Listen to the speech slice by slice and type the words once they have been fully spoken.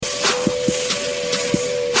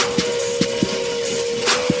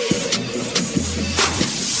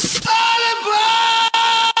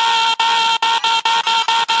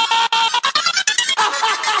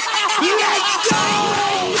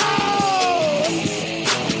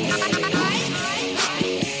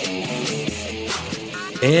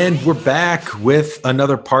And we're back with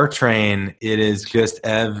another Par Train. It is just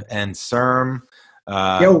Ev and Serm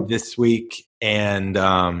this week. And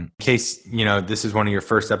in case, this is one of your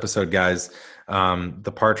first episode, guys,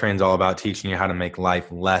 the Par Train is all about teaching you how to make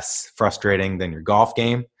life less frustrating than your golf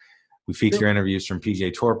game. We feature interviews from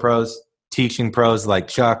PGA Tour pros, teaching pros like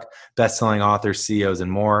Chuck, best-selling authors, CEOs,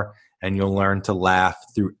 and more. And you'll learn to laugh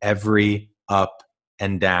through every up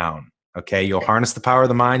and down. Okay, you'll harness the power of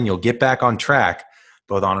the mind. You'll get back on track,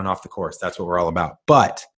 both on and off the course. That's what we're all about.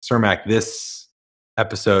 But, Cermak, this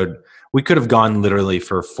episode, we could have gone literally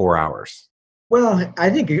for 4 hours. Well, I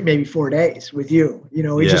think maybe 4 days with you.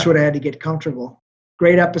 We just would have had to get comfortable.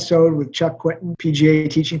 Great episode with Chuck Quinton, PGA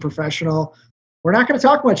teaching professional. We're not going to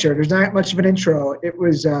talk much here. There's not much of an intro. It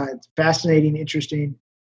was fascinating, interesting.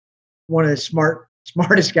 One of the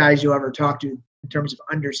smartest guys you'll ever talk to in terms of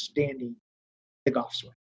understanding the golf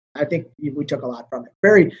swing. I think we took a lot from it.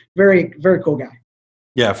 Very, very, very cool guy.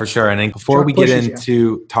 Yeah, for sure. And before we get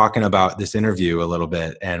into talking about this interview a little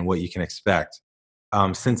bit and what you can expect,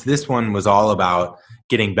 since this one was all about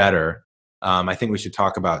getting better, I think we should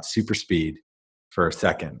talk about Super Speed for a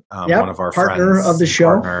second. One of our partner friends of the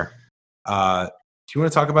show. Do you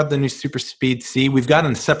want to talk about the new Super Speed C? We've got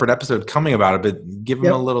a separate episode coming about it, but give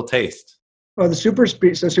them a little taste. Well, the Super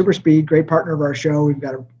Speed, great partner of our show. We've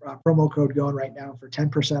got a promo code going right now for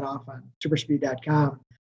 10% off on superspeed.com.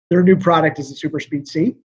 Their new product is the Super Speed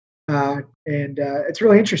C, and it's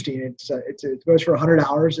really interesting. It goes for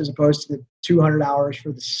 $100 as opposed to the $200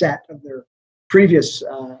 for the set of their previous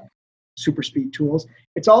Super Speed tools.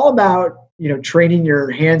 It's all about training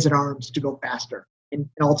your hands and arms to go faster and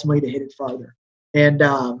ultimately to hit it farther. And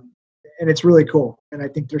it's really cool. And I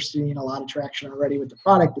think they're seeing a lot of traction already with the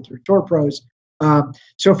product, with their tour pros.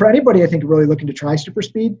 So for anybody, I think really looking to try Super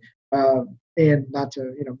Speed and not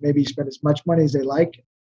to maybe spend as much money as they like,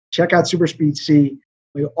 check out Super Speed C.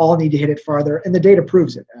 We all need to hit it farther, and the data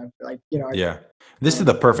proves it. This is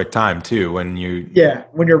the perfect time too when you're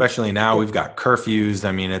especially now we've got curfews.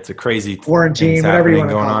 I mean, it's a crazy quarantine, whatever you want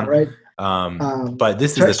to call it, right? But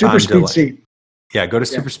this is the time Super Speed C. Yeah, go to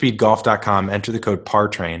superspeedgolf.com, enter the code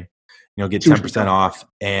PARTRAIN. You'll get 10% off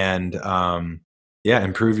and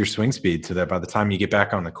improve your swing speed so that by the time you get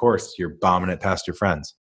back on the course, you're bombing it past your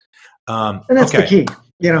friends. And that's the key,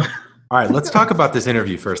 All right, let's talk about this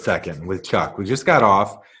interview for a second with Chuck. We just got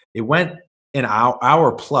off. It went an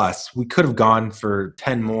hour plus. We could have gone for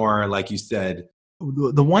 10 more, like you said.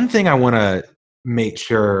 The one thing I want to make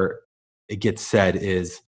sure it gets said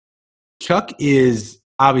is Chuck is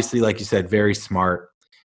obviously, like you said, very smart.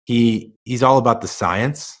 He's all about the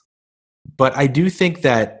science. But I do think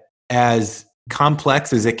that as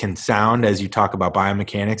complex as it can sound as you talk about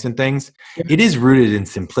biomechanics and things, it is rooted in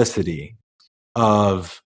simplicity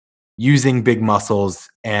of using big muscles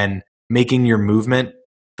and making your movement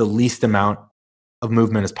the least amount of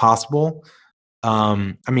movement as possible.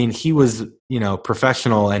 I mean, he was,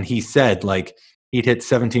 professional, and he said like he'd hit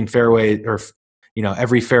 17 fairway or,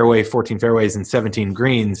 every fairway, 14 fairways and 17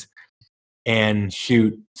 greens and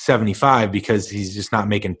shoot 75 because he's just not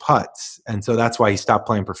making putts. And so that's why he stopped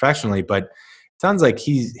playing professionally. But it sounds like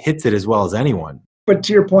he hits it as well as anyone. But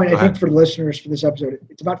to your point, I think for the listeners for this episode,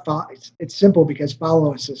 it's about it's simple because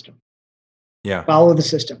follow a system. Yeah. Follow the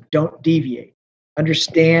system. Don't deviate.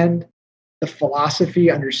 Understand the philosophy,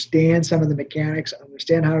 understand some of the mechanics,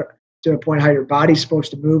 understand how to a point how your body's supposed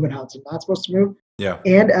to move and how it's not supposed to move. Yeah.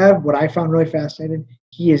 And what I found really fascinating,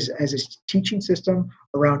 he is as a teaching system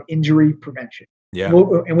around injury prevention. Yeah.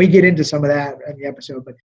 And we get into some of that in the episode,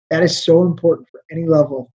 but that is so important for any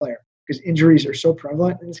level of player because injuries are so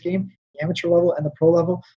prevalent in this game, the amateur level and the pro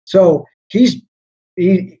level. So he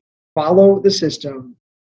follow the system.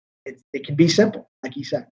 It can be simple, like he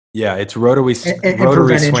said. Yeah, it's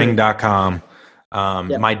rotaryswing.com.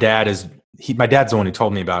 My dad's the one who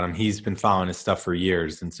told me about him. He's been following his stuff for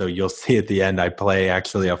years. And so you'll see at the end, I play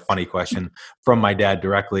actually a funny question from my dad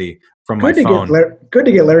directly from my phone. Good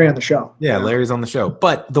to get Larry on the show. Yeah, Larry's on the show.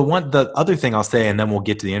 But the other thing I'll say, and then we'll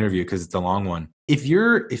get to the interview because it's a long one. If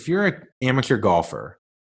you're an amateur golfer,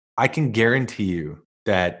 I can guarantee you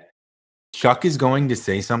that Chuck is going to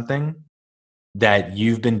say something that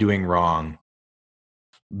you've been doing wrong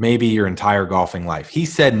maybe your entire golfing life. He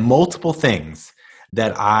said multiple things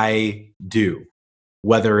that I do,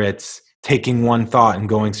 whether it's taking one thought and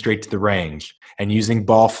going straight to the range and using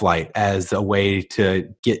ball flight as a way to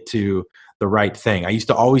get to the right thing. I used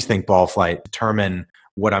to always think ball flight determine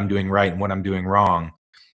what I'm doing right and what I'm doing wrong.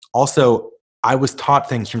 Also, I was taught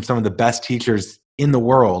things from some of the best teachers in the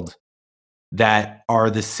world that are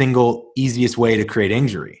the single easiest way to create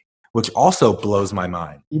injury, which also blows my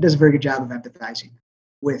mind. He does a very good job of empathizing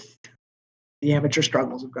with the amateur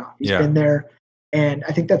struggles of golf. He's Yeah. been there. And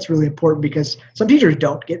I think that's really important because some teachers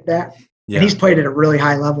don't get that. Yeah. And he's played at a really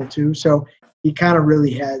high level too. So he kind of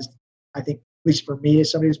really has, I think, at least for me,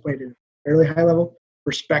 as somebody who's played at a fairly high level,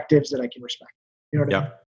 perspectives that I can respect. You know what I mean?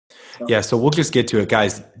 So. Yeah, so we'll just get to it,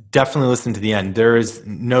 guys. Definitely listen to the end. There is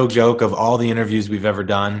no joke of all the interviews we've ever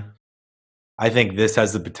done. I think this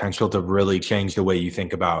has the potential to really change the way you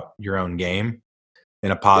think about your own game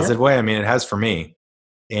in a positive way. I mean, it has for me.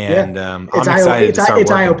 And I'm excited to start working.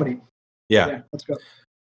 It's eye-opening. Yeah. Let's go.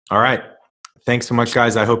 All right. Thanks so much,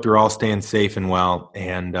 guys. I hope you're all staying safe and well,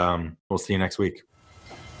 and we'll see you next week.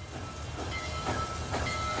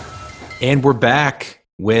 And we're back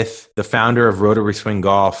with the founder of Rotary Swing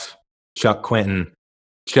Golf, Chuck Quinton.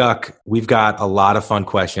 Chuck, we've got a lot of fun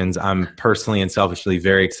questions. I'm personally and selfishly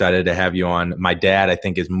very excited to have you on. My dad, I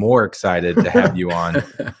think, is more excited to have you on.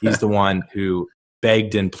 He's the one who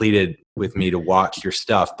begged and pleaded with me to watch your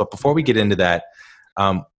stuff. But before we get into that,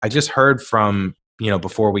 I just heard from,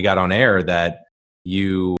 before we got on air that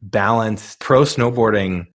you balanced pro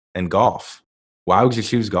snowboarding and golf. Why would you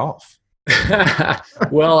choose golf?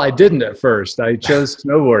 Well, I didn't at first. I chose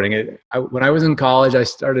snowboarding. When I was in college, I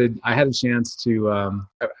had a chance to,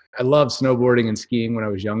 I loved snowboarding and skiing when I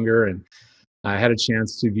was younger. And I had a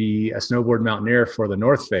chance to be a snowboard mountaineer for the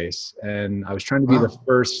North Face. And I was trying to be the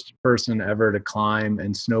first person ever to climb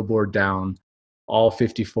and snowboard down all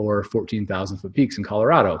 54 14,000 foot peaks in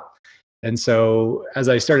Colorado. And so as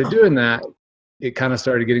I started doing that, it kind of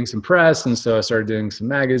started getting some press. And so I started doing some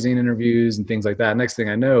magazine interviews and things like that. Next thing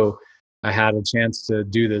I know, I had a chance to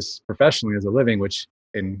do this professionally as a living, which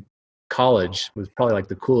in college was probably like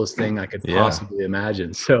the coolest thing I could possibly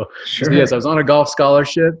imagine. So yes, I was on a golf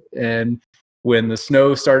scholarship, and when the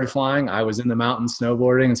snow started flying, I was in the mountains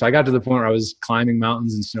snowboarding. And so I got to the point where I was climbing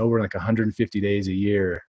mountains and snowboarding like 150 days a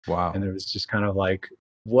year. Wow. And it was just kind of like,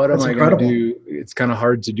 what am I going to do? It's kind of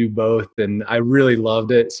hard to do both. And I really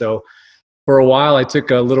loved it. So for a while, I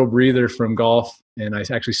took a little breather from golf, and I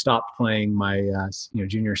actually stopped playing my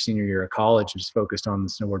junior, senior year of college, just focused on the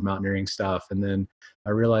snowboard mountaineering stuff. And then I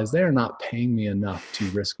realized they're not paying me enough to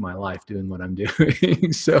risk my life doing what I'm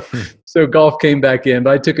doing. So golf came back in,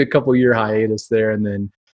 but I took a couple year hiatus there. And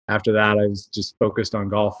then after that, I was just focused on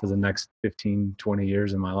golf for the next 15, 20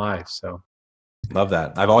 years of my life. So. Love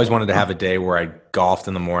that. I've always wanted to have a day where I golfed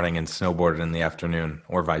in the morning and snowboarded in the afternoon,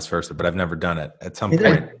 or vice versa, but I've never done it. At some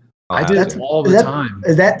point, I do it all the time.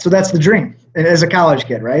 So that's the dream. And as a college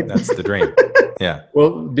kid, right? That's the dream. Yeah.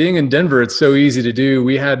 Well, being in Denver, it's so easy to do.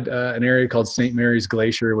 We had an area called St. Mary's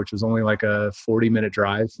Glacier, which was only like a 40-minute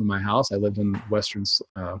drive from my house. I lived in west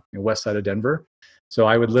side of Denver. So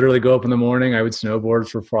I would literally go up in the morning. I would snowboard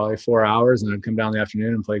for probably 4 hours, and I'd come down in the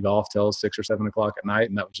afternoon and play golf till 6 or 7 o'clock at night.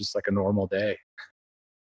 And that was just like a normal day.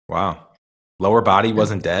 Wow. Lower body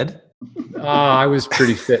wasn't dead? I was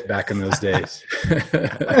pretty fit back in those days.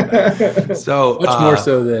 So much more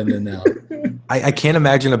so than now. I can't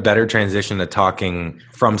imagine a better transition to talking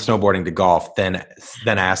from snowboarding to golf than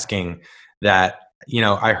asking that.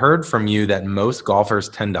 I heard from you that most golfers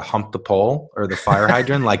tend to hump the pole or the fire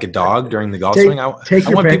hydrant like a dog during the golf swing. I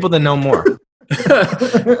want people to know more.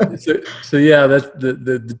 so yeah, that's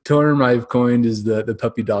the term I've coined is the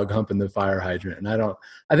puppy dog humping the fire hydrant. And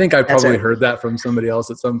I think I probably heard that from somebody else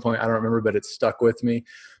at some point. I don't remember, but it stuck with me.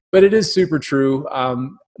 But it is super true.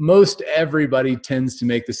 Most everybody tends to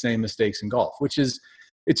make the same mistakes in golf, which is,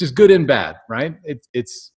 it's just good and bad, right?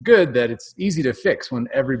 It's good that it's easy to fix when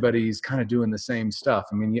everybody's kind of doing the same stuff.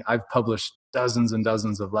 I mean, I've published dozens and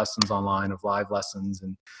dozens of lessons online, of live lessons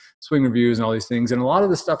and swing reviews and all these things. And a lot of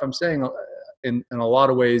the stuff I'm saying in a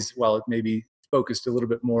lot of ways, while it may be focused a little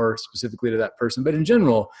bit more specifically to that person, but in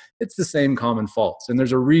general, it's the same common faults. And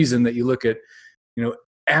there's a reason that you look at,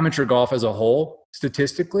 amateur golf as a whole,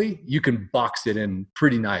 statistically, you can box it in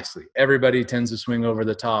pretty nicely. Everybody tends to swing over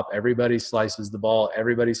the top. Everybody slices the ball.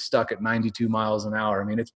 Everybody's stuck at 92 miles an hour. I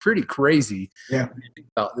mean, it's pretty crazy. Yeah.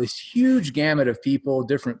 About this huge gamut of people,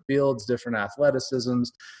 different fields, different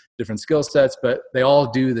athleticisms, different skill sets, but they all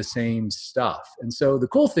do the same stuff. And so the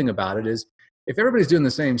cool thing about it is, if everybody's doing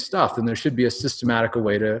the same stuff, then there should be a systematic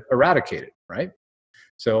way to eradicate it, right?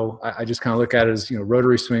 So I just kind of look at it as,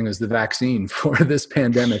 Rotary Swing as the vaccine for this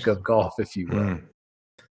pandemic of golf, if you will.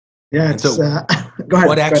 Yeah. So go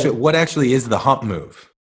ahead. What actually is the hump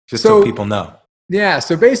move? Just so people know. Yeah.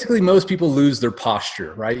 So basically most people lose their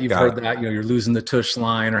posture, right? You've heard that, you're losing the tush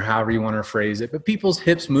line or however you want to phrase it, but people's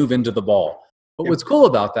hips move into the ball. But what's cool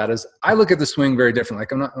about that is I look at the swing very different.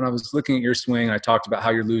 Like when I was looking at your swing, I talked about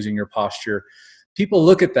how you're losing your posture. people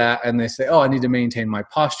look at that and they say, oh, I need to maintain my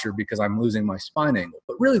posture because I'm losing my spine angle.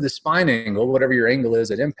 But really the spine angle, whatever your angle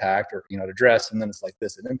is at impact or, at address, and then it's like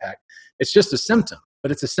this at impact, it's just a symptom.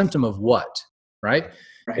 But it's a symptom of what, right?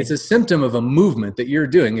 It's a symptom of a movement that you're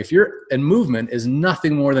doing. If you're in movement is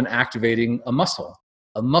nothing more than activating a muscle.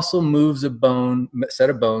 A muscle moves a set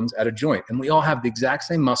of bones at a joint. And we all have the exact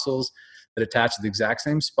same muscles that attach to the exact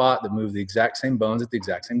same spot, that move the exact same bones at the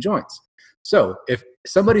exact same joints. So if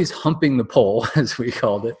somebody's humping the pole, as we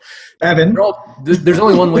called it, Evan, there's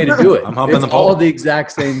only one way to do it. I'm humping the pole. It's all the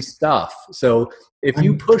exact same stuff. So if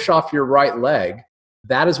you push off your right leg,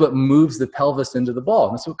 that is what moves the pelvis into the ball.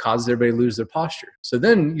 And that's what causes everybody to lose their posture. So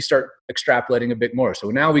then you start extrapolating a bit more. So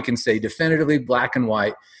now we can say definitively, black and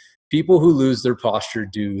white, people who lose their posture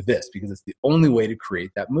do this because it's the only way to create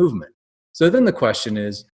that movement. So then the question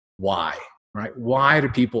is, why? Right? Why do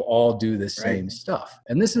people all do the same stuff?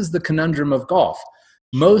 And this is the conundrum of golf.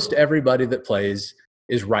 Most everybody that plays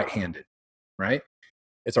is right-handed, right?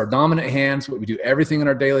 It's our dominant hands, what we do everything in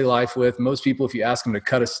our daily life with. Most people, if you ask them to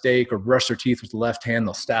cut a steak or brush their teeth with the left hand,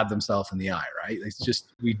 they'll stab themselves in the eye, right? It's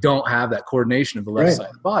just, we don't have that coordination of the left side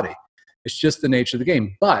of the body. It's just the nature of the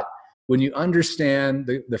game. But when you understand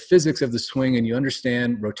the physics of the swing and you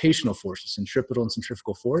understand rotational forces, centripetal and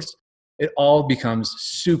centrifugal force, it all becomes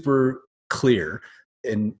super clear.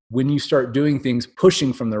 And when you start doing things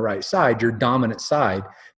pushing from the right side, your dominant side,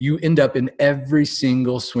 you end up in every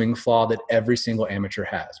single swing flaw that every single amateur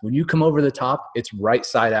has. When you come over the top, it's right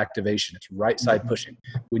side activation. It's right side pushing.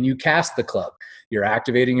 When you cast the club, you're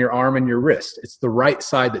activating your arm and your wrist. It's the right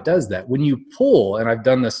side that does that. When you pull, and I've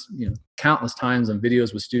done this, countless times on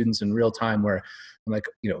videos with students in real time where I'm like,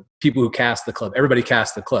 people who cast the club, everybody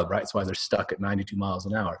casts the club, right? That's why they're stuck at 92 miles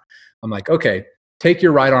an hour. I'm like, okay, take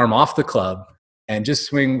your right arm off the club and just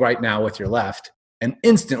swing right now with your left. And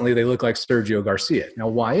instantly they look like Sergio Garcia. Now,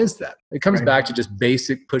 why is that? It comes back to just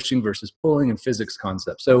basic pushing versus pulling and physics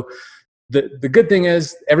concepts. So the good thing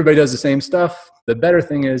is everybody does the same stuff. The better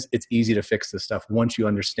thing is it's easy to fix this stuff once you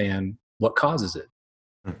understand what causes it.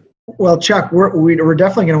 Well, Chuck, we're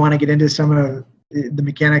definitely going to want to get into some of the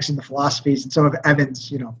mechanics and the philosophies and some of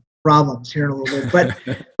Evan's, problems here in a little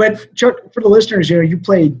bit. But Chuck, for the listeners, you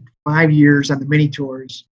played 5 years on the mini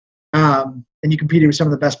tours. And you competed with some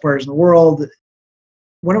of the best players in the world.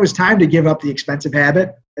 When it was time to give up the expensive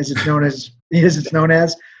habit, as it's known as,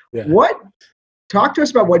 talk to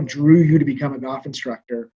us about what drew you to become a golf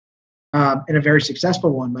instructor, and a very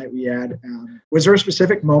successful one, might we add. Was there a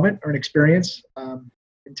specific moment or an experience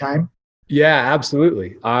in time? Yeah,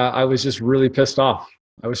 absolutely. I was just really pissed off.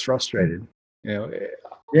 I was frustrated.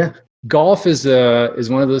 Golf is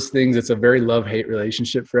one of those things that's a very love-hate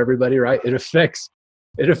relationship for everybody, right? It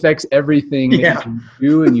affects everything that you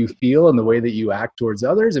do and you feel and the way that you act towards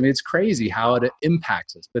others. I mean, it's crazy how it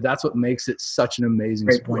impacts us, but that's what makes it such an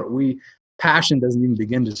amazing sport. Passion doesn't even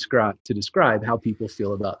begin to describe how people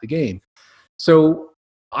feel about the game. So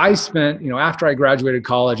I spent, after I graduated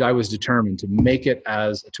college, I was determined to make it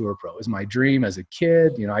as a tour pro. It was my dream as a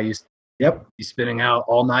kid. I used to be spinning out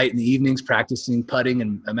all night in the evenings, practicing putting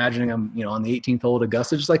and imagining I'm, on the 18th hole at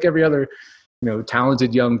Augusta, just like every other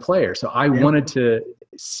talented young player. So I wanted to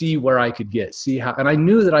see where I could get, and I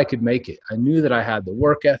knew that I could make it. I knew that I had the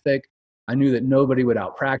work ethic. I knew that nobody would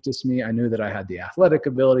out-practice me. I knew that I had the athletic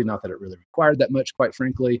ability, not that it really required that much, quite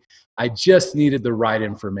frankly. I just needed the right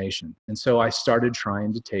information. And so I started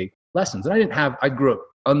trying to take lessons. And I grew up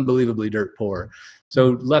unbelievably dirt poor.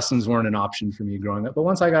 So lessons weren't an option for me growing up. But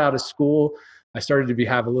once I got out of school, I started to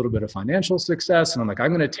have a little bit of financial success. And I'm like,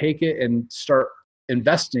 I'm going to take it and start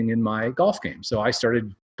investing in my golf game. So I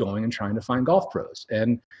started going and trying to find golf pros.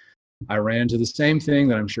 And I ran into the same thing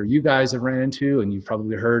that I'm sure you guys have ran into, and you've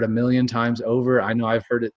probably heard a million times over. I know I've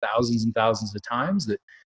heard it thousands and thousands of times, that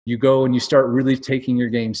you go and you start really taking your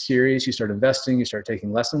game serious, you start investing, you start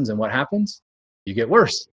taking lessons, and what happens? You get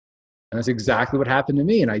worse. And that's exactly what happened to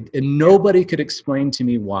me. And nobody could explain to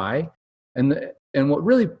me why. And what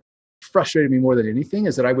really frustrated me more than anything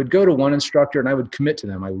is that I would go to one instructor and I would commit to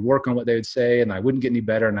them. I would work on what they would say and I wouldn't get any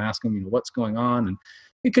better, and ask them, what's going on? And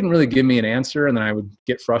he couldn't really give me an answer. And then I would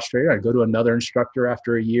get frustrated. I'd go to another instructor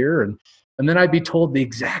after a year and then I'd be told the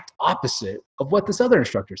exact opposite of what this other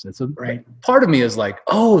instructor said. So part of me is like,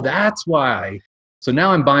 oh, that's why. So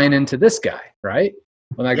now I'm buying into this guy, right?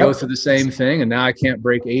 When I go through the same thing and now I can't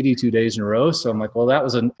break 82 days in a row. So I'm like, well, that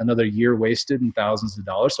was another year wasted and thousands of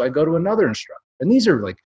dollars. So I go to another instructor. And these are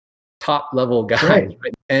like top level guys.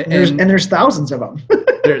 Right? And there's thousands of them.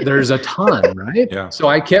 There's a ton, right? Yeah. So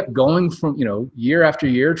I kept going from, year after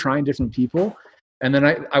year, trying different people. And then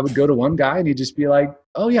I would go to one guy and he'd just be like,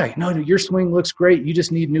 oh yeah, no, your swing looks great. You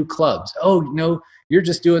just need new clubs. Oh, no, you're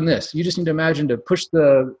just doing this. You just need to imagine to push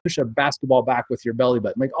a basketball back with your belly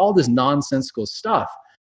button, like all this nonsensical stuff.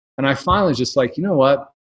 And I finally was just like, you know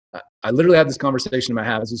what? I literally had this conversation in my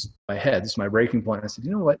head. This is my breaking point. I said,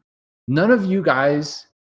 you know what? None of you guys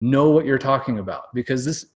know what you're talking about,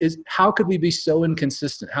 because how could we be so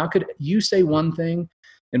inconsistent? How could you say one thing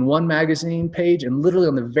in one magazine page and literally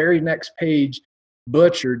on the very next page,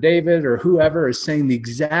 Butch or David or whoever is saying the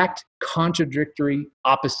exact contradictory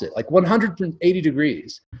opposite, like 180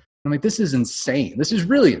 degrees. I'm like, this is insane. This is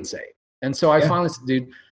really insane. And so I finally said, dude,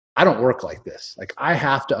 I don't work like this. Like, I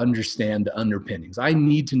have to understand the underpinnings. I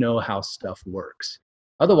need to know how stuff works.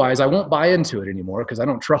 Otherwise, I won't buy into it anymore, because I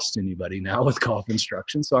don't trust anybody now with golf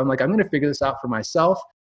instruction. So I'm like, I'm going to figure this out for myself.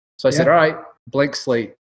 So I said, all right, blank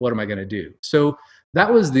slate. What am I going to do? So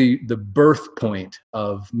that was the birth point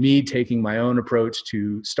of me taking my own approach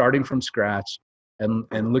to starting from scratch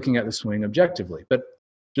and looking at the swing objectively. But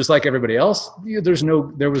just like everybody else,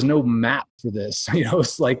 there was no map for this.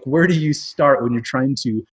 It's like, where do you start when you're trying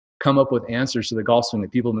to come up with answers to the golf swing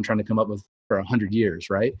that people have been trying to come up with for 100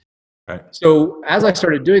 years, right? Right. So as I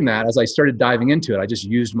started doing that, as I started diving into it, I just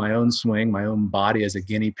used my own swing, my own body as a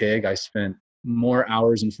guinea pig. I spent more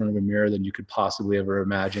hours in front of a mirror than you could possibly ever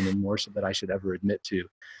imagine, and more so than I should ever admit to.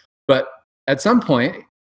 But at some point,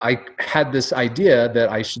 I had this idea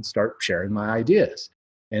that I should start sharing my ideas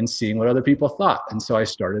and seeing what other people thought. And so I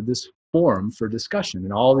started this forum for discussion,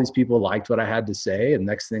 and all these people liked what I had to say. And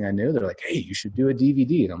next thing I knew, they're like, hey, you should do a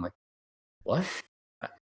DVD. And I'm like, what?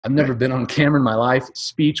 I've never been on camera in my life.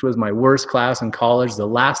 Speech was my worst class in college. The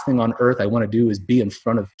last thing on earth I want to do is be in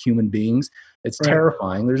front of human beings. It's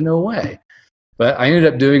terrifying. There's no way. But I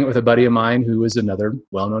ended up doing it with a buddy of mine who was another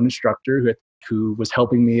well-known instructor who was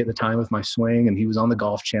helping me at the time with my swing, and he was on the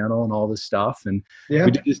Golf Channel and all this stuff. And we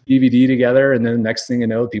did this DVD together, and then the next thing you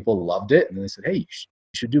know, people loved it. And they said, hey, you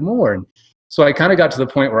should do more. And so I kind of got to the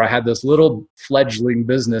point where I had this little fledgling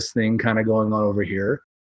business thing kind of going on over here,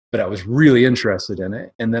 but I was really interested in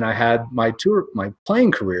it. And then I had my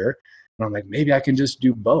playing career, and I'm like, maybe I can just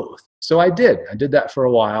do both. So I did that for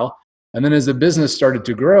a while. And then as the business started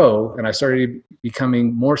to grow and I started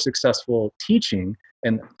becoming more successful teaching,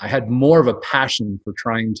 and I had more of a passion for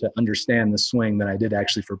trying to understand the swing than I did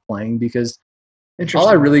actually for playing, because all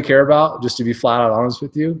I really care about, just to be flat out honest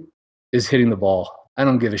with you, is hitting the ball. I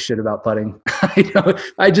don't give a shit about putting.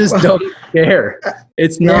 I just don't care.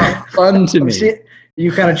 It's not fun to me. See,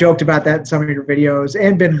 you kind of joked about that in some of your videos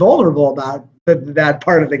and been vulnerable about that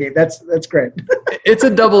part of the game. That's great. It's a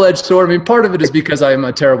double-edged sword. I mean, part of it is because I'm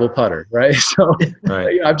a terrible putter, right? So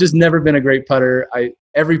I've just never been a great putter.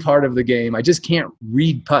 Every part of the game, I just can't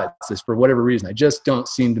read putts. For whatever reason, I just don't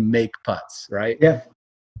seem to make putts, right? Yeah.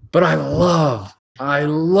 But I love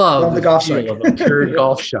the golf shot of a pure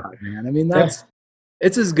golf shot, man. I mean,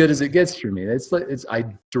 it's as good as it gets for me. I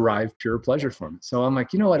derive pure pleasure from it. So I'm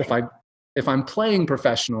like, you know what? If I'm playing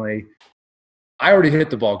professionally, I already hit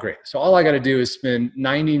the ball great. So all I got to do is spend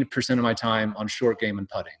 90% of my time on short game and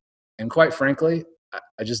putting. And quite frankly,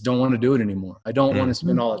 I just don't want to do it anymore. I don't want to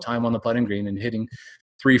spend all the time on the putting green and hitting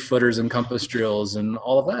 3-footers and compass drills and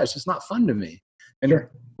all of that. It's just not fun to me. And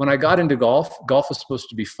when I got into golf was supposed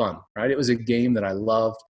to be fun, right? It was a game that I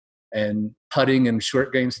loved, and putting and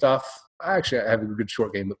short game stuff. I have a good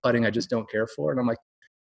short game, but putting I just don't care for. And I'm like,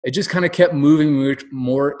 it just kind of kept moving me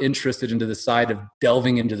more interested into the side of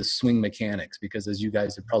delving into the swing mechanics, because as you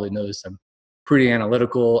guys have probably noticed, I'm pretty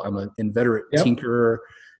analytical. I'm an inveterate tinkerer.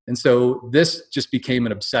 And so this just became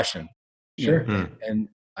an obsession. And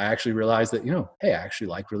I actually realized that, hey, I actually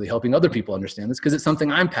like really helping other people understand this, because it's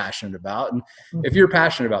something I'm passionate about. And if you're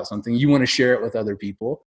passionate about something, you want to share it with other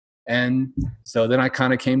people. And so then I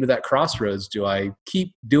kind of came to that crossroads. Do I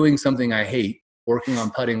keep doing something I hate, working on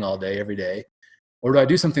putting all day, every day? Or do I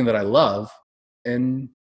do something that I love? And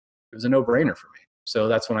it was a no-brainer for me. So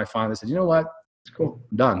that's when I finally said, you know what? It's cool.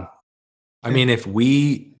 I'm done. I mean,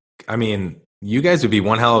 you guys would be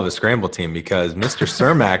one hell of a scramble team, because Mr.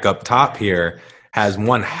 Cermak up top here has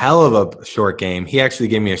one hell of a short game. He actually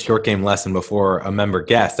gave me a short game lesson before a member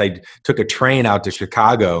guest. I took a train out to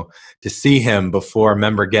Chicago to see him before a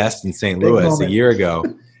member guest in St. Louis a year ago.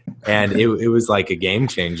 And it was like a game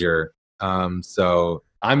changer. So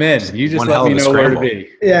I'm in. You just let me know where to be.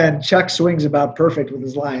 Yeah, and Chuck swings about perfect with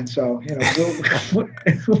his line, so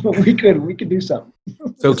we could do something.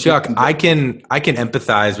 So Chuck, I can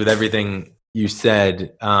empathize with everything you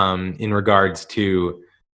said in regards to,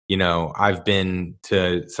 I've been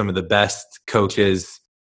to some of the best coaches,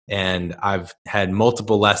 and I've had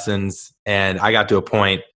multiple lessons, and I got to a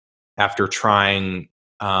point after trying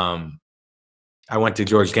I went to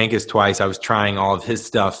George Genghis twice. I was trying all of his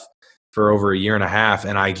stuff for over a year and a half,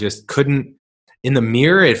 and I just couldn't. In the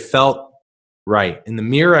mirror, it felt right. In the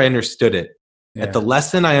mirror, I understood it. Yeah. At the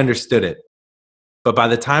lesson, I understood it. But by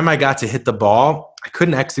the time I got to hit the ball, I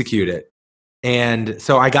couldn't execute it. And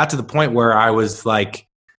so I got to the point where I was like,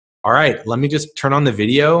 all right, let me just turn on the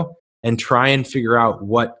video and try and figure out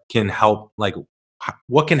what can help, like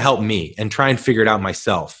what can help me, and try and figure it out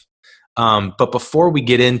myself. But before we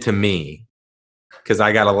get into me, because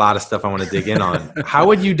I got a lot of stuff I want to dig in on, how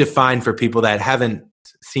would you define, for people that haven't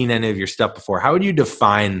seen any of your stuff before, how would you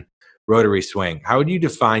define rotary swing? How would you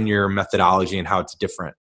define your methodology and how it's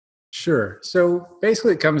different? Sure. So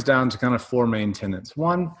basically it comes down to kind of four main tenets.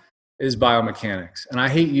 One is biomechanics. And I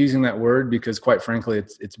hate using that word because, quite frankly,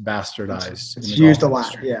 it's bastardized. It's used a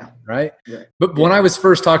lot. Yeah. Right. Yeah. But when I was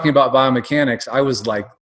first talking about biomechanics, I was like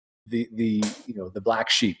the black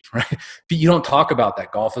sheep, right? But you don't talk about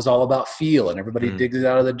that. Golf is all about feel, and everybody digs it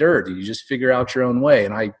out of the dirt. You just figure out your own way.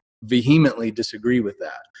 And I vehemently disagree with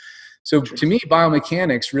that. So to me,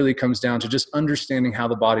 biomechanics really comes down to just understanding how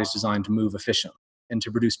the body is designed to move efficiently and to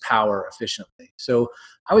produce power efficiently. So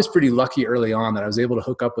I was pretty lucky early on that I was able to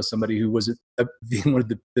hook up with somebody who was one of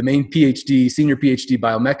the main senior PhD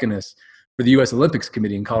biomechanists for the U.S. Olympics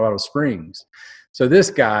Committee in Colorado Springs. So this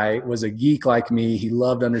guy was a geek like me. He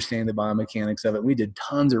loved understanding the biomechanics of it. We did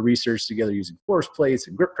tons of research together using force plates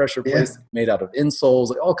and grip pressure plates made out of insoles,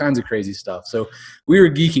 like all kinds of crazy stuff. So we were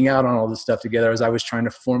geeking out on all this stuff together as I was trying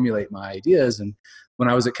to formulate my ideas. And when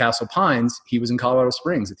I was at Castle Pines, he was in Colorado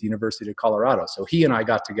Springs at the University of Colorado. So he and I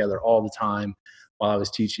got together all the time while I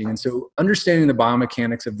was teaching. And so understanding the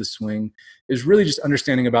biomechanics of the swing is really just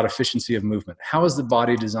understanding about efficiency of movement. How is the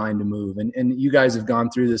body designed to move? And you guys have gone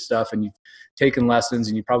through this stuff and you've taken lessons,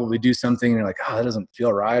 and you probably do something and you're like, oh, that doesn't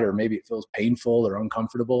feel right, or maybe it feels painful or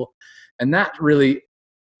uncomfortable. And that really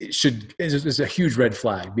is a huge red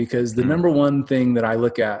flag, because the number one thing that I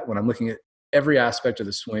look at when I'm looking at every aspect of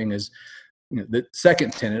the swing is the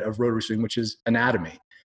second tenet of rotary swing, which is anatomy.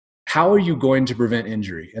 How are you going to prevent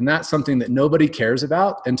injury? And that's something that nobody cares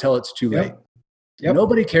about until it's too late. Yep.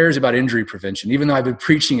 Nobody cares about injury prevention, even though I've been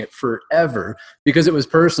preaching it forever, because it was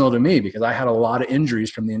personal to me, because I had a lot of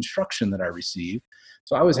injuries from the instruction that I received.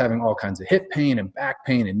 So I was having all kinds of hip pain and back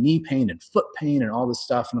pain and knee pain and foot pain and all this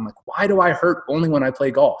stuff. And I'm like, why do I hurt only when I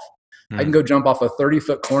play golf? I can go jump off a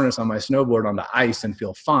 30-foot cornice on my snowboard onto ice and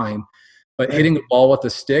feel fine, but hitting the ball with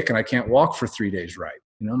a stick and I can't walk for 3 days right.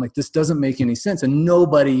 I'm like, this doesn't make any sense. And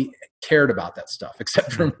nobody cared about that stuff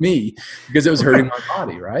except for me, because it was hurting my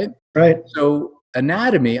body, right? Right. So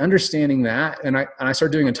anatomy, understanding that, and I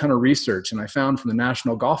started doing a ton of research, and I found from the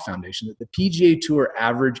National Golf Foundation that the PGA Tour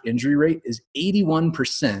average injury rate is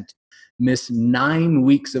 81% miss 9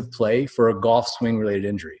 weeks of play for a golf swing related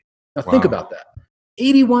injury. Now think about that.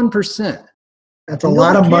 81%. That's a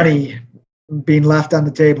lot of money being left on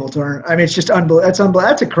the table to earn. I mean, it's just unbelievable.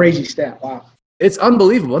 That's a crazy stat. Wow. It's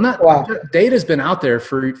unbelievable. And that data's been out there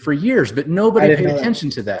for years, but nobody paid attention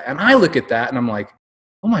to that. And I look at that and I'm like,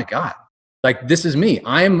 oh my God, like this is me.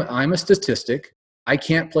 I'm a statistic. I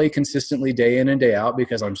can't play consistently day in and day out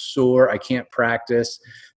because I'm sore. I can't practice.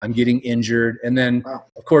 I'm getting injured. And then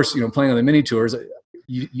of course, playing on the mini tours,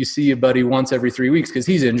 you see your buddy once every 3 weeks because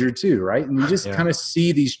he's injured too, right? And you just kind of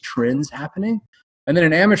see these trends happening. And then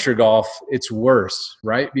in amateur golf, it's worse,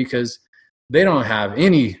 right? Because they don't have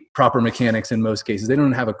any proper mechanics in most cases. They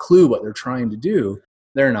don't have a clue what they're trying to do.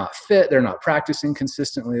 They're not fit. They're not practicing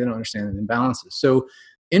consistently. They don't understand the imbalances. So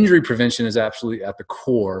injury prevention is absolutely at the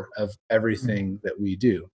core of everything that we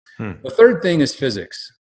do. The third thing is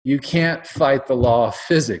physics. You can't fight the law of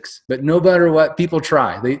physics, but no matter what, people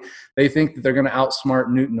try. They think that they're going to outsmart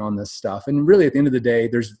Newton on this stuff. And really, at the end of the day,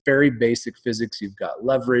 there's very basic physics. You've got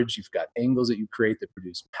leverage. You've got angles that you create that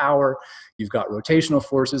produce power. You've got rotational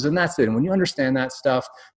forces, and that's it. And when you understand that stuff,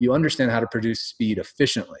 you understand how to produce speed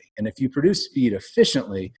efficiently. And if you produce speed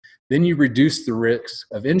efficiently, then you reduce the risk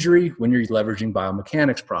of injury when you're leveraging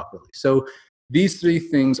biomechanics properly. So these three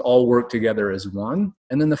things all work together as one.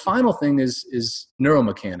 And then the final thing is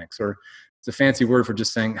neuromechanics, or it's a fancy word for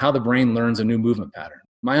just saying how the brain learns a new movement pattern.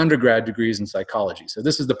 My undergrad degree is in psychology. So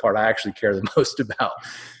this is the part I actually care the most about.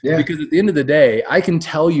 Because at the end of the day, I can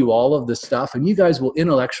tell you all of this stuff and you guys will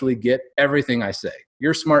intellectually get everything I say.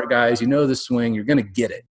 You're smart guys, you know the swing, you're going to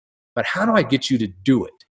get it. But how do I get you to do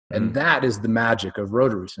it? And that is the magic of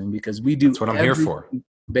rotary swing, because we do That's what I'm here for.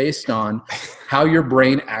 Based on how your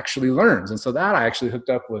brain actually learns. And so that I actually hooked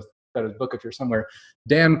up with, got a book if you're somewhere,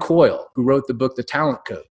 Dan Coyle, who wrote the book, The Talent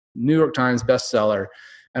Code, New York Times bestseller.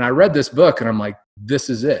 And I read this book and I'm like, this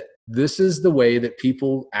is it. This is the way that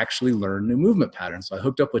people actually learn new movement patterns. So I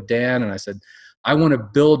hooked up with Dan and I said, I want to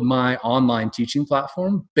build my online teaching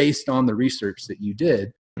platform based on the research that you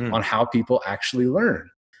did on how people actually learn.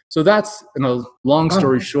 So that's, long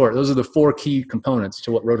story short, those are the 4 key components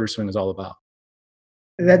to what Rotary Swing is all about.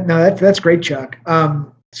 That's great, Chuck.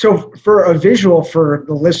 So for a visual for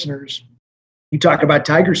the listeners, you talk about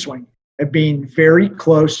Tiger Swing of being very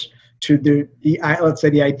close to the let's say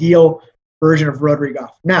the ideal version of Rotary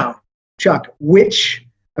golf. Now, Chuck, which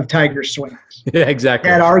of Tiger swings? Yeah, exactly.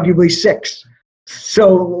 Had arguably 6.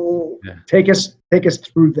 So take us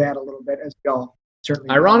through that a little bit as we all certainly.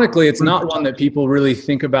 Ironically, it's not one that people really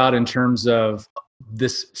think about in terms of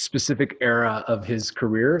this specific era of his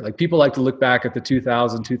career. Like, people like to look back at the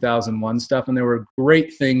 2000, 2001 stuff, and there were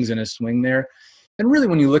great things in his swing there. And really,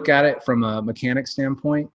 when you look at it from a mechanic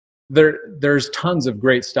standpoint, there's tons of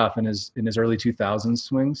great stuff in his early 2000s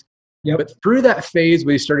swings. Yep. But through that phase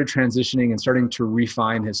where he started transitioning and starting to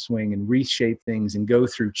refine his swing and reshape things and go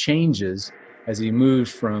through changes as he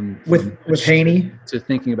moved from with Haney to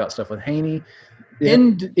thinking about stuff with Haney. Yeah.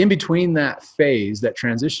 In between that phase, that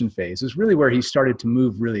transition phase, is really where he started to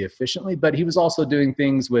move really efficiently. But he was also doing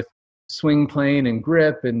things with swing plane and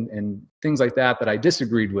grip and things like that I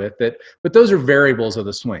disagreed with. But those are variables of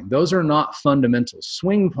the swing. Those are not fundamentals.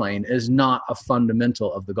 Swing plane is not a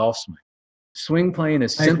fundamental of the golf swing. Swing plane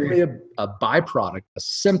is simply a byproduct, a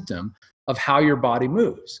symptom of how your body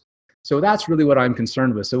moves. So that's really what I'm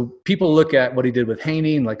concerned with. So people look at what he did with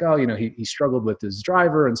Haney and like, he struggled with his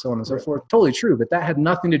driver and so on and so forth. Totally true, but that had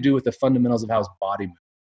nothing to do with the fundamentals of how his body moved.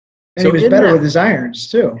 And he was better with his irons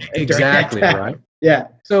too. Exactly, right? Yeah.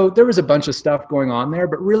 So there was a bunch of stuff going on there,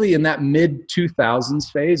 but really in that mid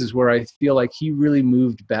 2000s phase is where I feel like he really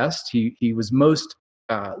moved best. He was most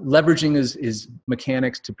leveraging his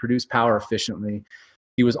mechanics to produce power efficiently.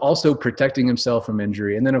 He was also protecting himself from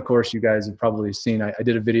injury. And then, of course, you guys have probably seen, I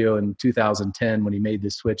did a video in 2010 when he made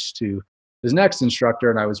the switch to his next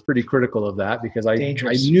instructor, and I was pretty critical of that because I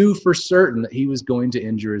knew for certain that he was going to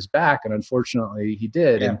injure his back, and unfortunately he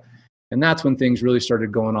did. Yeah. And that's when things really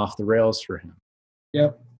started going off the rails for him.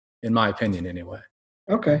 Yep. In my opinion, anyway.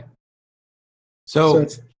 Okay. So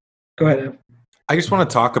go ahead, Ev. I just want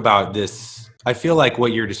to talk about this. I feel like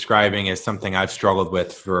what you're describing is something I've struggled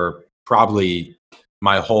with for probably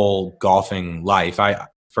my whole golfing life.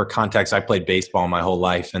 For context, I played baseball my whole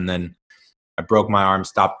life, and then I broke my arm,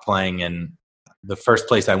 stopped playing, and the first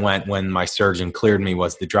place I went when my surgeon cleared me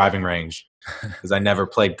was the driving range because I never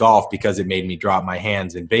played golf because it made me drop my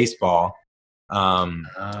hands in baseball. And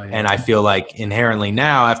I feel like inherently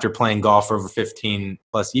now, after playing golf for over 15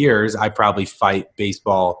 plus years, I probably fight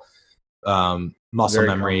baseball muscle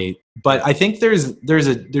memory. But I think there's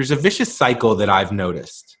a vicious cycle that I've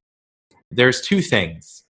noticed. There's 2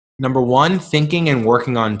 things. Number 1, thinking and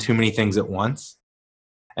working on too many things at once.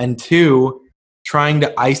 And 2, trying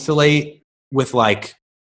to isolate with like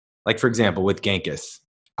for example, with Genghis,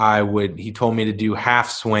 he told me to do half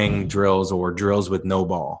swing drills or drills with no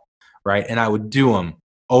ball, right? And I would do them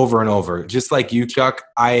over and over. Just like you, Chuck,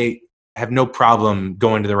 I have no problem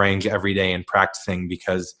going to the range every day and practicing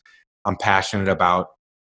because I'm passionate about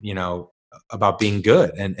being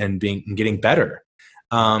good and getting better.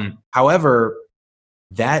 However,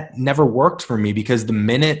 that never worked for me because the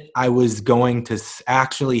minute I was going to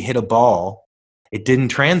actually hit a ball, it didn't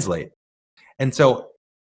translate. And so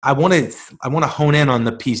I want to hone in on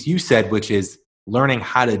the piece you said, which is learning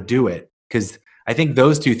how to do it, because I think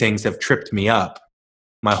those 2 things have tripped me up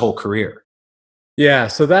my whole career. Yeah,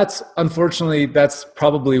 so that's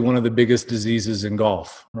probably one of the biggest diseases in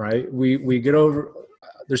golf, right? We get over,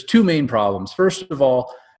 there's 2 main problems. First of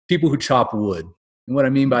all, people who chop wood. And what I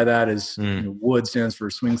mean by that is wood stands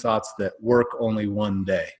for swing thoughts that work only one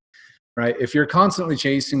day, right? If you're constantly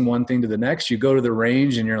chasing one thing to the next, you go to the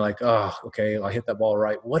range and you're like, oh, okay, I hit that ball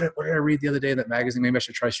right. What did I read the other day in that magazine? Maybe I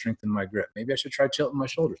should try strengthening my grip. Maybe I should try tilting my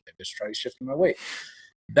shoulders. Maybe I should try shifting my weight.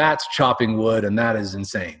 That's chopping wood, and that is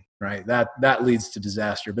insane, right? That leads to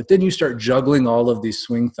disaster. But then you start juggling all of these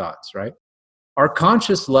swing thoughts, right? Our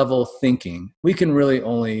conscious level thinking, we can really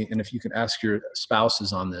only, and if you can ask your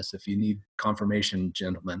spouses on this, if you need confirmation,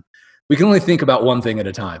 gentlemen, we can only think about one thing at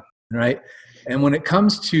a time, right? And when it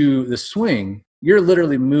comes to the swing, you're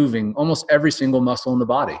literally moving almost every single muscle in the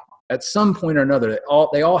body. At some point or another,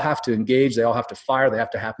 they all have to engage, they all have to fire, they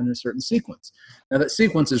have to happen in a certain sequence. Now that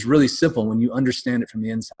sequence is really simple when you understand it from the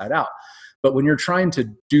inside out. But when you're trying to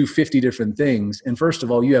do 50 different things, and first of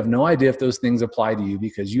all, you have no idea if those things apply to you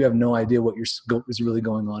because you have no idea what is really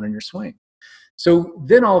going on in your swing. So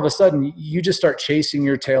then all of a sudden, you just start chasing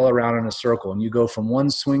your tail around in a circle, and you go from one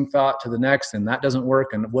swing thought to the next, and that doesn't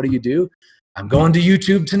work. And what do? I'm going to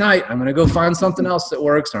YouTube tonight. I'm going to go find something else that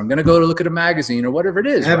works, or I'm going to go to look at a magazine or whatever it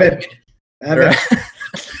is. Right?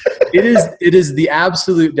 It is the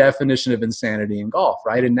absolute definition of insanity in golf,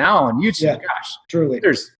 right? And now on YouTube, gosh, truly,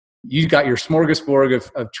 you got your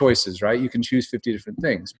smorgasbord of choices, right? You can choose 50 different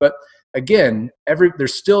things. But again,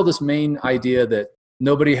 there's still this main idea that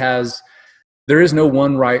there is no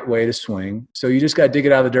one right way to swing. So you just got to dig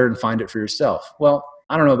it out of the dirt and find it for yourself. Well,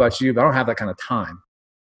 I don't know about you, but I don't have that kind of time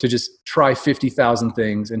to just try 50,000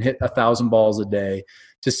 things and hit 1,000 balls a day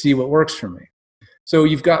to see what works for me. So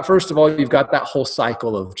first of all, you've got that whole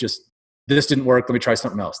cycle of just, this didn't work, let me try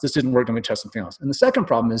something else. This didn't work, let me try something else. And the second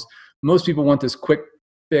problem is most people want this quick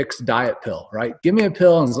fix diet pill, right? Give me a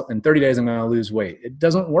pill and in 30 days I'm going to lose weight. It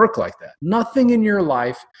doesn't work like that. Nothing in your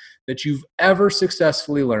life that you've ever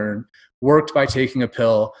successfully learned worked by taking a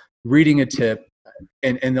pill, reading a tip,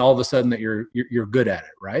 and all of a sudden that you're good at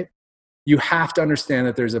it, right? You have to understand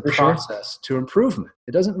that there's a process to improvement.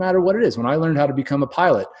 It doesn't matter what it is. When I learned how to become a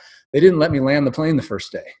pilot, they didn't let me land the plane the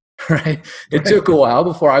first day, right? It took a while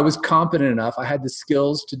before I was competent enough. I had the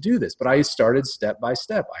skills to do this, but I started step by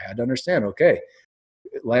step. I had to understand, okay,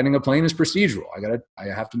 landing a plane is procedural. I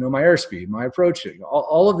have to know my airspeed, my approach,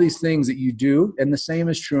 all of these things that you do. And the same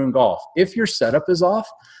is true in golf. If your setup is off,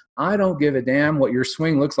 I don't give a damn what your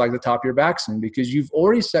swing looks like at the top of your backswing, because you've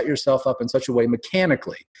already set yourself up in such a way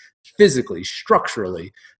mechanically, physically,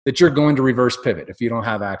 structurally, that you're going to reverse pivot if you don't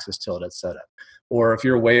have access to it at setup, or if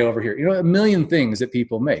you're way over here. A million things that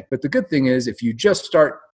people make. But the good thing is if you just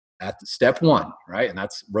start at step one, right? And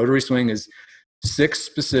that's rotary swing is 6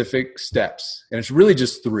 specific steps. And it's really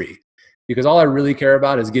just 3. Because all I really care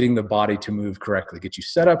about is getting the body to move correctly, get you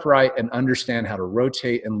set up right, and understand how to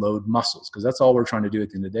rotate and load muscles. Because that's all we're trying to do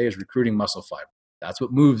at the end of the day is recruiting muscle fiber. That's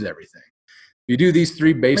what moves everything. If you do these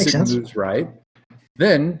 3 basic moves right,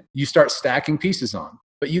 then you start stacking pieces on.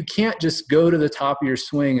 But you can't just go to the top of your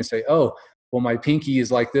swing and say, oh, well, my pinky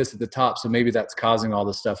is like this at the top, so maybe that's causing all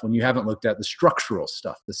this stuff, when you haven't looked at the structural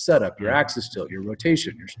stuff, the setup, your axis tilt, your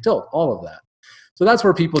rotation, your tilt, all of that. So that's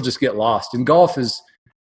where people just get lost. And golf is,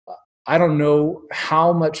 I don't know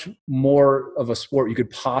how much more of a sport you could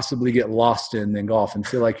possibly get lost in than golf and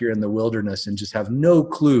feel like you're in the wilderness and just have no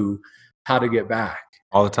clue how to get back.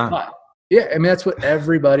 All the time. But, yeah, I mean, that's what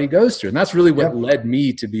everybody goes through. And that's really what led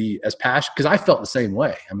me to be as passionate, because I felt the same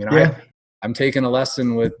way. I mean, I'm taking a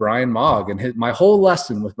lesson with Brian Mogg, and my whole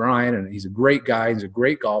lesson with Brian, and he's a great guy, he's a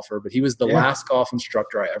great golfer, but he was the last golf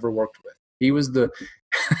instructor I ever worked with. He was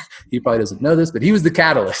he probably doesn't know this, but he was the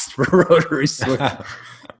catalyst for rotary swing.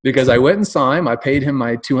 Because I went and saw him. I paid him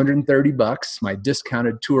my $230, my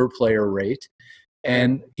discounted tour player rate.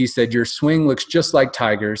 And he said, your swing looks just like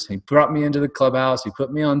Tiger's. He brought me into the clubhouse. He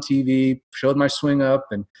put me on TV, showed my swing up,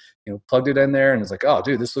 and plugged it in there. And it's like, oh,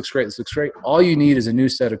 dude, this looks great. This looks great. All you need is a new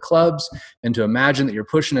set of clubs and to imagine that you're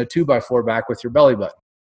pushing a 2x4 back with your belly button.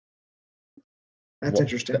 That's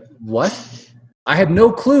interesting. What? I had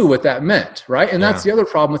no clue what that meant, right? And that's the other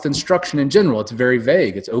problem with instruction in general. It's very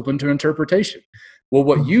vague. It's open to interpretation. Well,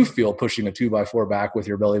 what you feel pushing a 2x4 back with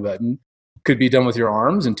your belly button could be done with your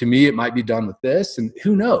arms. And to me, it might be done with this. And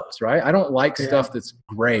who knows, right? I don't like stuff that's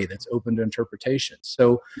gray, that's open to interpretation.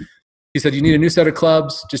 So he said, you need a new set of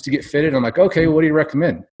clubs just to get fitted. I'm like, okay, what do you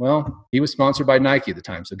recommend? Well, he was sponsored by Nike at the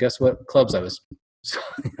time. So guess what clubs I was?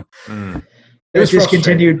 It was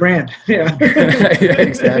discontinued brand. Yeah. Yeah,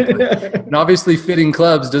 exactly. And obviously fitting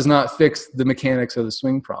clubs does not fix the mechanics of the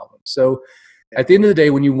swing problem. So at the end of the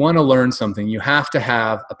day, when you want to learn something, you have to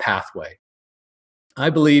have a pathway. I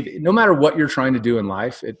believe no matter what you're trying to do in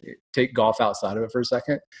life, take golf outside of it for a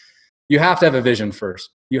second, you have to have a vision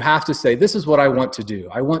first. You have to say, this is what I want to do.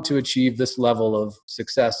 I want to achieve this level of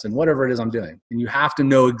success in whatever it is I'm doing. And you have to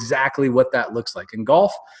know exactly what that looks like. In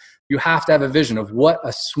golf, you have to have a vision of what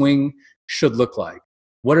a swing should look like.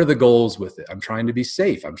 What are the goals with it? I'm trying to be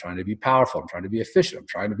safe. I'm trying to be powerful. I'm trying to be efficient. I'm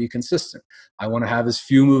trying to be consistent. I want to have as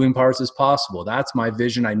few moving parts as possible. That's my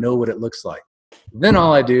vision. I know what it looks like. Then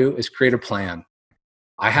all I do is create a plan.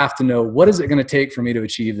 I have to know, what is it going to take for me to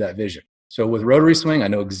achieve that vision? So with rotary swing, I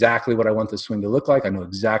know exactly what I want the swing to look like. I know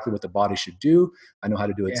exactly what the body should do. I know how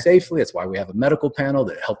to do it safely. That's why we have a medical panel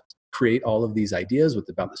that helped create all of these ideas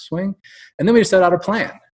about the swing. And then we set out a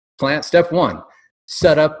plan. Step 1,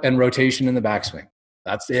 setup and rotation in the backswing.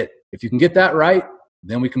 That's it. If you can get that right,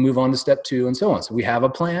 then we can move on to step 2 and so on. So we have a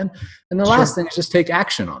plan. And the last thing is just take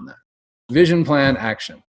action on that. Vision, plan,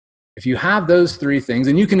 action. If you have those 3 things,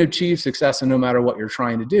 and you can achieve success in no matter what you're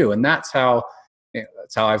trying to do. And that's how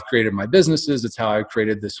I've created my businesses. It's how I've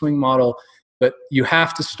created the swing model. But you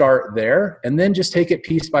have to start there and then just take it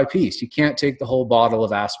piece by piece. You can't take the whole bottle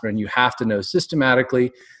of aspirin. You have to know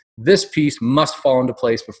systematically, this piece must fall into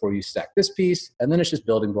place before you stack this piece. And then it's just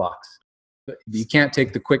building blocks. But you can't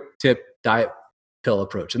take the quick tip diet pill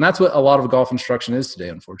approach. And that's what a lot of golf instruction is today,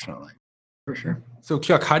 unfortunately. For sure. So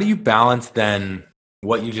Chuck, how do you balance then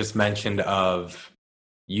what you just mentioned of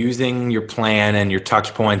using your plan and your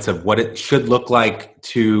touch points of what it should look like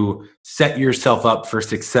to set yourself up for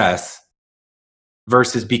success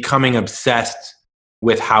versus becoming obsessed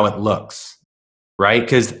with how it looks, right?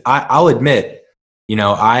 Because I'll admit,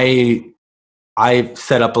 I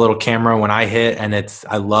set up a little camera when I hit, and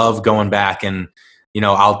I love going back and,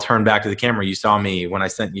 I'll turn back to the camera. You saw me when I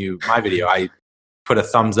sent you my video. I put a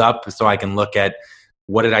thumbs up so I can look at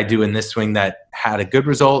what did I do in this swing that had a good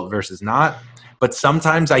result versus not. But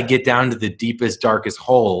sometimes I get down to the deepest, darkest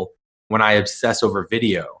hole when I obsess over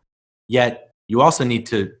video. Yet you also need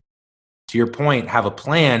to your point, have a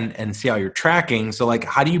plan and see how you're tracking. So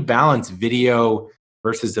how do you balance video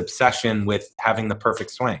versus obsession with having the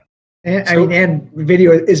perfect swing? And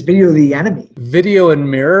video the enemy. Video and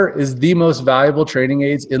mirror is the most valuable training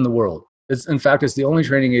aids in the world. In fact, it's the only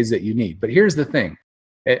training aids that you need. But here's the thing,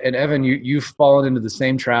 and Evan, you've fallen into the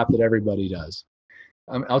same trap that everybody does.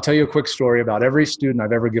 I'll tell you a quick story about every student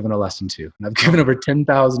I've ever given a lesson to. And I've given over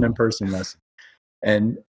 10,000 in-person lessons.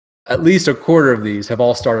 And at least a quarter of these have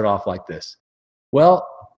all started off like this. Well,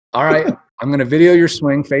 all right, I'm going to video your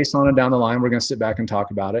swing face on and down the line. We're going to sit back and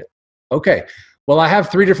talk about it. Okay, well, I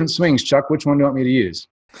have 3 different swings, Chuck. Which one do you want me to use?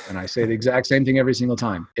 And I say the exact same thing every single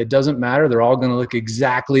time. It doesn't matter. They're all going to look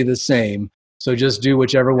exactly the same. So just do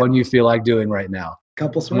whichever one you feel like doing right now.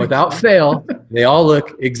 Couple swings. Without fail, they all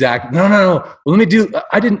look exact. No. Well,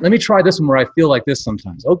 let me try this one where I feel like this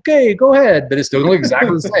sometimes. Okay, go ahead. But it's still going to look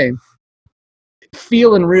exactly the same.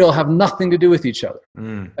 Feel and real have nothing to do with each other.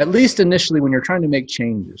 At least initially when you're trying to make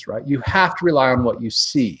changes, right? You have to rely on what you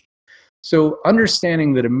see. So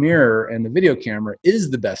understanding that a mirror and the video camera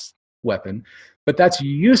is the best weapon, but that's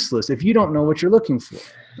useless if you don't know what you're looking for,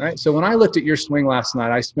 right? So when I looked at your swing last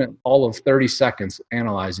night, I spent all of 30 seconds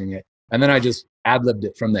analyzing it, and then I just ad-libbed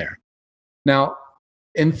it from there. Now,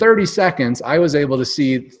 in 30 seconds, I was able to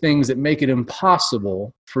see things that make it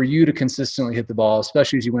impossible for you to consistently hit the ball,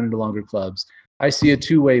 especially as you went into longer clubs. I see a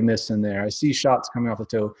 2-way miss in there. I see shots coming off the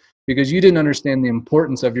toe because you didn't understand the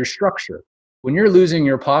importance of your structure. When you're losing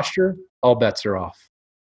your posture, all bets are off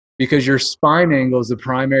because your spine angle is the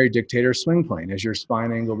primary dictator of swing plane. As your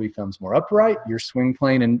spine angle becomes more upright, your swing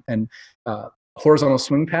plane and horizontal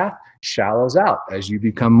swing path shallows out. As you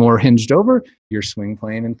become more hinged over, your swing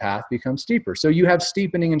plane and path become steeper. So you have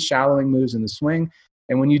steepening and shallowing moves in the swing.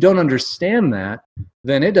 And when you don't understand that,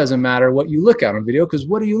 then it doesn't matter what you look at on video, because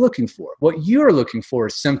what are you looking for? What you're looking for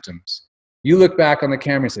is symptoms. You look back on the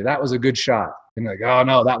camera and say, that was a good shot. And you're like, oh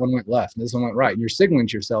no, that one went left and this one went right. And you're signaling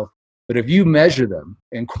to yourself. But if you measure them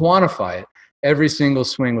and quantify it, every single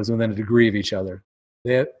swing was within a degree of each other.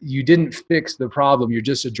 You didn't fix the problem, you're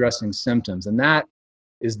just addressing symptoms. And that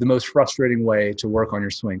is the most frustrating way to work on your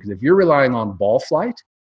swing. Because if you're relying on ball flight,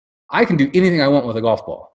 I can do anything I want with a golf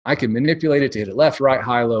ball. I can manipulate it to hit it left, right,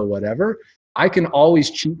 high, low, whatever. I can always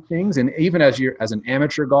cheat things. And even as an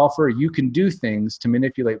amateur golfer, you can do things to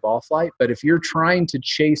manipulate ball flight. But if you're trying to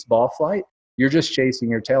chase ball flight, you're just chasing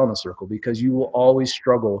your tail in a circle, because you will always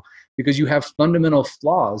struggle because you have fundamental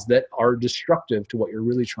flaws that are destructive to what you're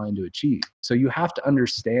really trying to achieve. So you have to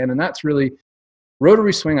understand, and that's really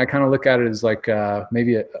rotary swing. I kind of look at it as like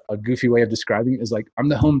maybe a goofy way of describing it is like, I'm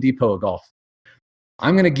the Home Depot of golf.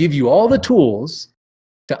 I'm going to give you all the tools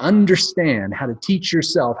to understand how to teach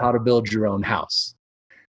yourself how to build your own house.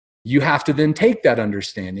 You have to then take that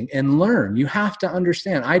understanding and learn. You have to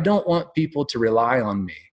understand. I don't want people to rely on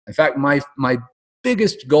me. In fact, my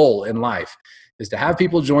biggest goal in life is to have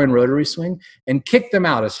people join Rotary Swing and kick them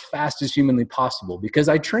out as fast as humanly possible, because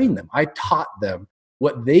I trained them. I taught them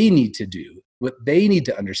what they need to do, what they need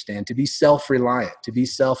to understand to be self-reliant, to be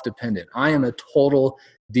self-dependent. I am a total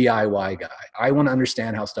DIY guy. I want to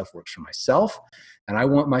understand how stuff works for myself, and I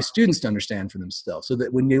want my students to understand for themselves, so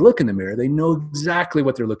that when they look in the mirror, they know exactly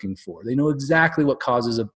what they're looking for. They know exactly what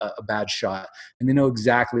causes a bad shot, and they know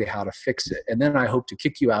exactly how to fix it. And then I hope to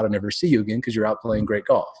kick you out and never see you again because you're out playing great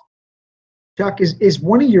golf. Chuck, is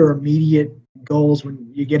one of your immediate goals when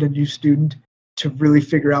you get a new student to really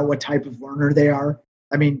figure out what type of learner they are?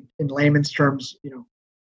 I mean, in layman's terms,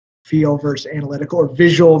 feel versus analytical, or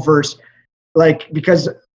visual versus because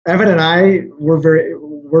Evan and I we're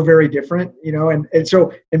very different, and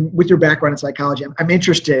so with your background in psychology, I'm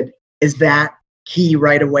interested, is that key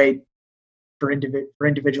right away for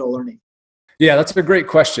individual learning? Yeah, that's a great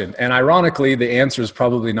question. And ironically, the answer is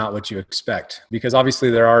probably not what you expect, because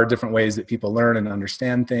obviously there are different ways that people learn and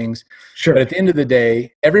understand things. Sure. But at the end of the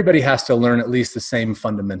day, everybody has to learn at least the same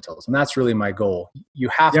fundamentals. And that's really my goal. You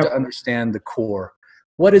have to understand the core.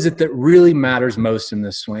 What is it that really matters most in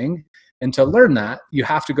this swing? And to learn that, you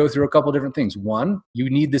have to go through a couple different things. One, you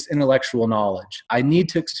need this intellectual knowledge. I need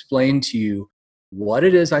to explain to you what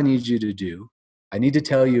it is I need you to do. I need to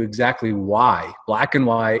tell you exactly why, black and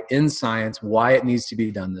white in science, why it needs to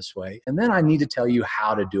be done this way. And then I need to tell you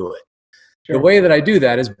how to do it. Sure. The way that I do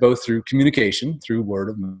that is both through communication, through word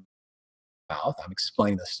of mouth. I'm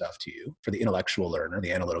explaining this stuff to you for the intellectual learner,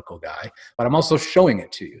 the analytical guy, but I'm also showing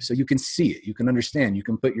it to you so you can see it, you can understand, you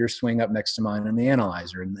can put your swing up next to mine in the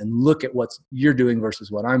analyzer and look at what you're doing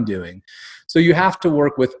versus what I'm doing. So you have to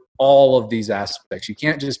work with all of these aspects. You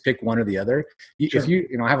can't just pick one or the other. Sure.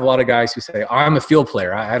 If I have a lot of guys who say, I'm a field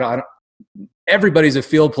player. I don't, everybody's a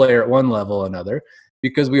field player at one level or another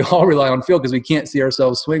because we all rely on field because we can't see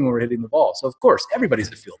ourselves swing when we're hitting the ball. So of course,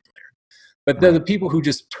 everybody's a field player. But they're the people who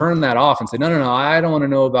just turn that off and say, no, I don't want to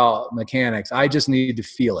know about mechanics. I just need to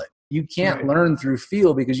feel it. You can't learn through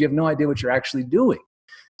feel because you have no idea what you're actually doing.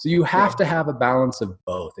 So you have to have a balance of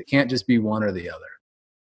both. It can't just be one or the other.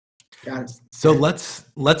 Got it. So let's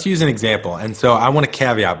use an example. And so I want to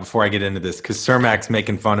caveat before I get into this because Cermak's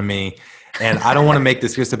making fun of me. And I don't want to make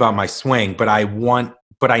this just about my swing, but I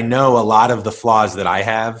know a lot of the flaws that I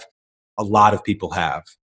have, a lot of people have.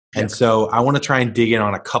 And so I want to try and dig in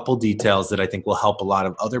on a couple details that I think will help a lot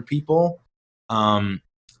of other people.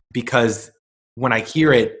 Because when I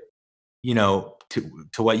hear it, to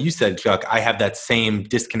what you said, Chuck, I have that same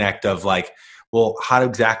disconnect of like, well, how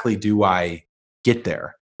exactly do I get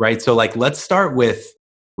there? Right. So like, let's start with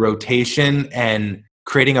rotation and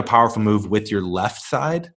creating a powerful move with your left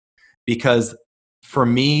side. Because for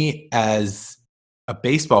me as a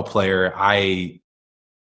baseball player,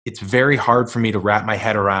 it's very hard for me to wrap my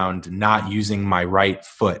head around not using my right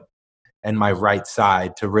foot and my right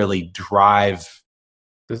side to really drive.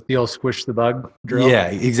 The old squish the bug drill? Yeah,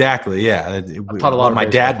 exactly. Yeah. What my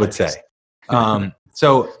dad would say.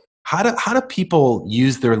 So how do people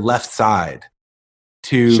use their left side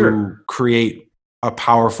to create a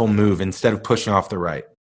powerful move instead of pushing off the right?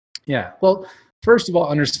 Yeah. Well, first of all,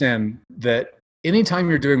 understand that anytime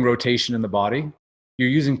you're doing rotation in the body, you're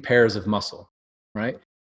using pairs of muscle, right?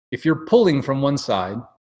 If you're pulling from one side,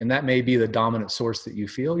 and that may be the dominant source that you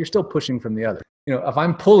feel, you're still pushing from the other. If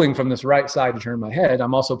I'm pulling from this right side to turn my head,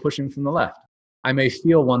 I'm also pushing from the left. I may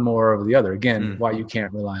feel one more over the other. Again, why you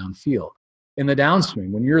can't rely on feel. In the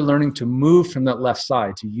downswing, when you're learning to move from that left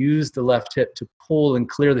side, to use the left hip to pull and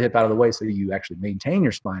clear the hip out of the way so you actually maintain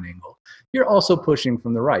your spine angle, you're also pushing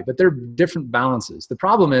from the right. But they're different balances. The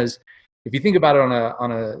problem is, if you think about it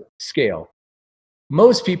on a scale,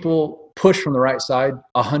 most people push from the right side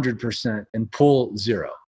 100% and pull 0,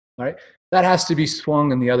 right? That has to be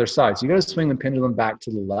swung on the other side. So you got to swing the pendulum back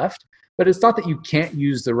to the left, but it's not that you can't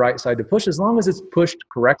use the right side to push as long as it's pushed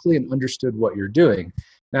correctly and understood what you're doing.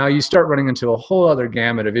 Now you start running into a whole other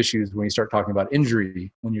gamut of issues when you start talking about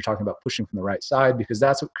injury, when you're talking about pushing from the right side, because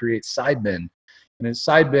that's what creates side bend. And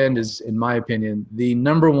side bend is, in my opinion, the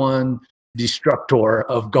 #1 destructor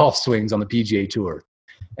of golf swings on the PGA Tour.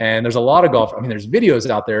 And there's a lot of golf. There's videos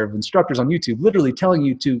out there of instructors on YouTube literally telling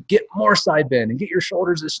you to get more side bend and get your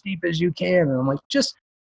shoulders as steep as you can. And I'm like, just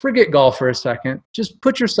forget golf for a second. Just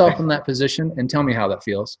put yourself in that position and tell me how that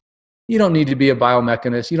feels. You don't need to be a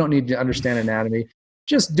biomechanist. You don't need to understand anatomy.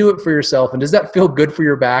 Just do it for yourself. And does that feel good for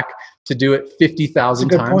your back to do it 50,000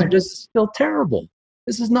 times? Or does it feel terrible?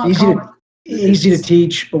 This is not easy to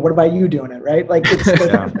teach, but what about you doing it, right? Like,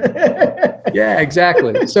 yeah,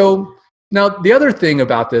 exactly. So now the other thing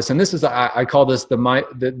about this, and this is, I call this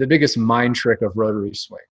the biggest mind trick of rotary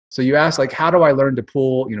swing. So you ask, like, how do I learn to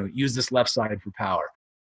pull, use this left side for power?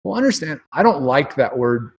 Well, understand, I don't like that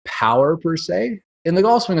word power per se. In the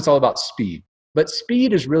golf swing, it's all about speed. But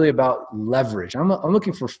speed is really about leverage. I'm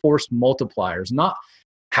looking for force multipliers, not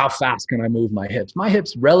how fast can I move my hips. My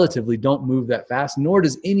hips relatively don't move that fast, nor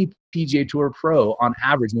does any PGA Tour pro on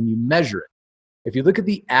average when you measure it. If you look at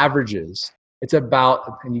the averages, it's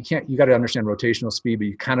about, and you got to understand rotational speed, but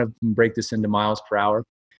you kind of break this into miles per hour.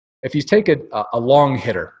 If you take a long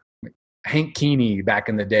hitter, like Hank Keeney back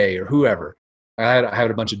in the day or whoever, I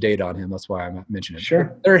had a bunch of data on him. That's why I mentioned it.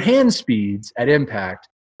 Sure. Their hand speeds at impact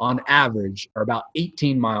on average are about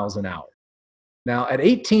 18 miles an hour. Now at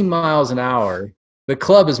 18 miles an hour, the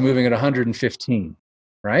club is moving at 115,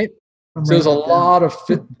 right? So there's a lot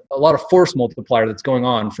of force multiplier that's going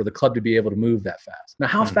on for the club to be able to move that fast. Now,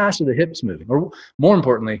 how fast are the hips moving? Or more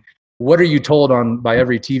importantly, what are you told by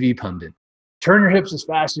every TV pundit? Turn your hips as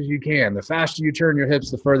fast as you can. The faster you turn your hips,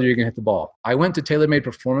 the further you're gonna hit the ball. I went to TaylorMade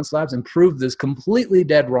Performance Labs and proved this completely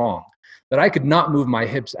dead wrong, that I could not move my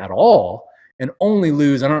hips at all and only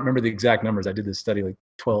lose, I don't remember the exact numbers. I did this study like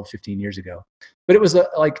 12, 15 years ago. But it was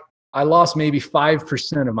like I lost maybe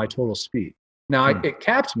 5% of my total speed. Now, it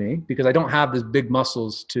capped me because I don't have this big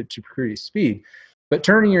muscles to create speed. But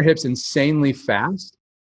turning your hips insanely fast,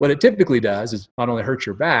 what it typically does is not only hurt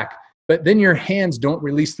your back, but then your hands don't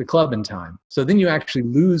release the club in time. So then you actually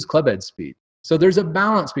lose club head speed. So there's a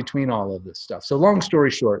balance between all of this stuff. So long story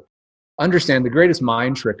short, understand the greatest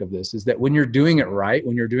mind trick of this is that when you're doing it right,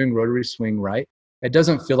 when you're doing rotary swing right, it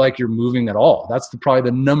doesn't feel like you're moving at all. That's probably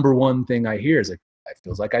the number one thing I hear is like, it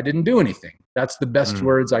feels like I didn't do anything. That's the best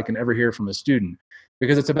words I can ever hear from a student,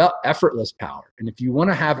 because it's about effortless power. And if you want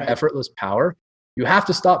to have effortless power, you have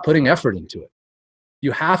to stop putting effort into it.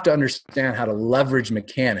 You have to understand how to leverage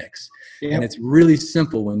mechanics. Yep. And it's really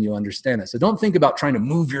simple when you understand it. So don't think about trying to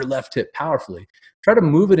move your left hip powerfully. Try to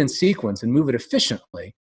move it in sequence and move it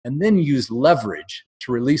efficiently, and then use leverage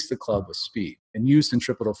to release the club with speed, and use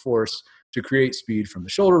centripetal force to create speed from the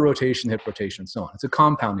shoulder rotation, hip rotation, and so on. It's a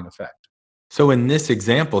compounding effect. So in this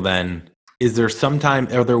example then,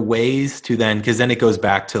 are there ways to then, because then it goes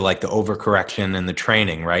back to like the overcorrection and the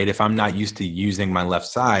training, right? If I'm not used to using my left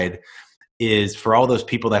side, is for all those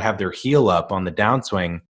people that have their heel up on the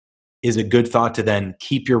downswing, is a good thought to then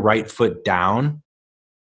keep your right foot down?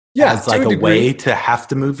 Yeah, as like a way to have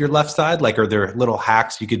to move your left side? Like, are there little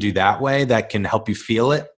hacks you could do that way that can help you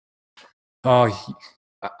feel it? Oh,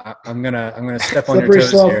 I'm gonna step on your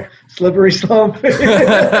toes here. Slippery slope.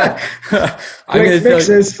 I'm gonna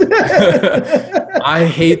fixes. I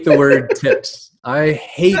hate the word tips. I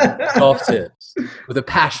hate golf tips with a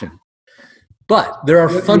passion. But there are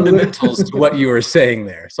fundamentals to what you were saying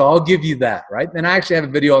there. So I'll give you that, right? And I actually have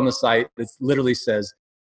a video on the site that literally says,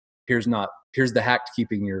 here's the hack to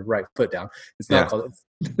keeping your right foot down. It's not called,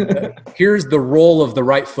 here's the role of the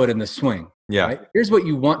right foot in the swing. Yeah. Right? Here's what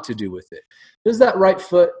you want to do with it. Does that right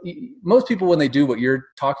foot, most people when they do what you're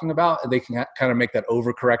talking about, they can kind of make that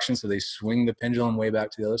overcorrection, so they swing the pendulum way back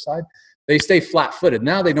to the other side. They stay flat-footed.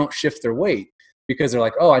 Now they don't shift their weight because they're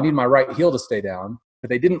like, oh, I need my right heel to stay down. But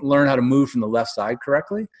they didn't learn how to move from the left side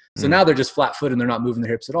correctly. So now they're just flat-footed and they're not moving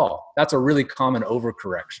their hips at all. That's a really common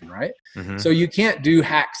overcorrection, right? Mm-hmm. So you can't do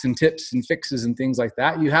hacks and tips and fixes and things like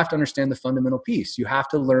that. You have to understand the fundamental piece. You have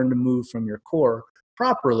to learn to move from your core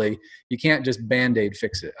properly. You can't just Band-Aid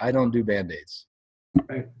fix it. I don't do Band-Aids.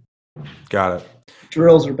 Right. Got it.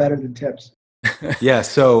 Drills are better than tips. Yeah.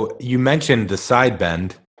 So you mentioned the side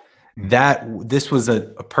bend. This was a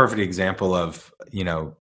perfect example of,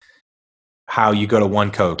 how you go to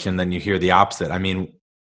one coach and then you hear the opposite. I mean,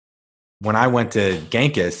 when I went to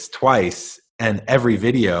Genghis twice, and every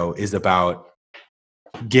video is about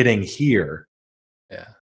getting here. Yeah.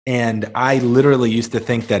 And I literally used to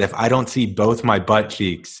think that if I don't see both my butt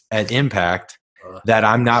cheeks at impact, that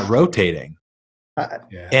I'm not rotating.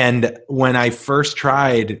 And when I first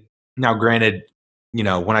tried, now granted,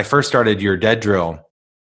 when I first started your dead drill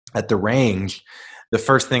at the range, the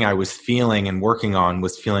first thing I was feeling and working on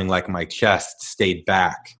was feeling like my chest stayed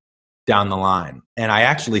back down the line. And I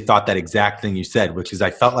actually thought that exact thing you said, which is I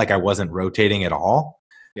felt like I wasn't rotating at all.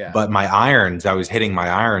 Yeah. But my irons, I was hitting my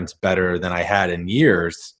irons better than I had in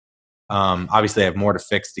years. Obviously, I have more to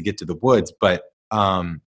fix to get to the woods. But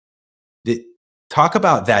talk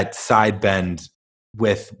about that side bend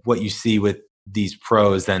with what you see with these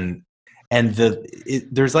pros. And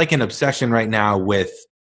there's like an obsession right now with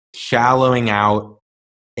shallowing out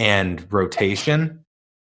and rotation,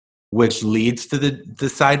 which leads to the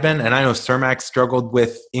side bend. And I know Cermak struggled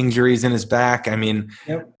with injuries in his back. I mean,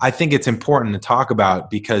 I think it's important to talk about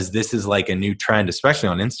because this is like a new trend, especially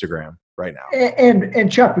on Instagram right now. And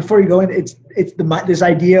Chuck, before you go in, it's this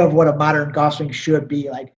idea of what a modern golf swing should be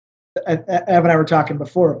like. Ev and I were talking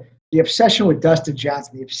before, the obsession with Dustin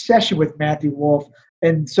Johnson, the obsession with Matthew Wolff,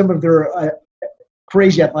 and some of their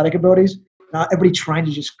crazy athletic abilities. Everybody trying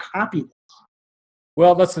to just copy them.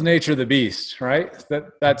 Well, that's the nature of the beast, right?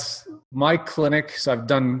 That's my clinics. I've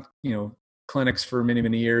done, clinics for many,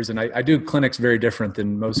 many years, and I do clinics very different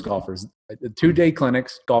than most golfers. 2-day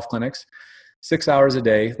clinics, golf clinics, 6 hours a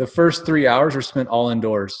day. The first 3 hours are spent all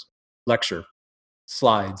indoors, lecture,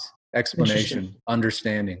 slides, explanation,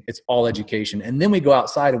 understanding. It's all education. And then we go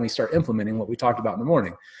outside and we start implementing what we talked about in the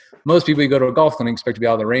morning. Most people, you go to a golf clinic, expect to be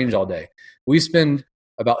out of the range all day. We spend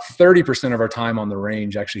about 30% of our time on the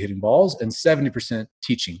range actually hitting balls and 70%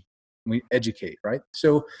 teaching. We educate, right?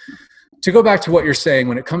 So to go back to what you're saying,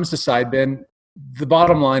 when it comes to side bend, the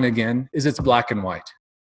bottom line again is it's black and white.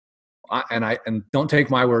 And don't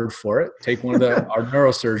take my word for it. Take one of our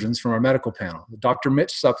neurosurgeons from our medical panel, Dr.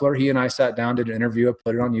 Mitch Suppler. He and I sat down, did an interview, I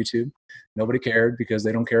put it on YouTube. Nobody cared because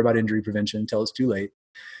they don't care about injury prevention until it's too late.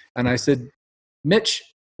 And I said, Mitch,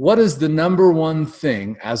 what is the number one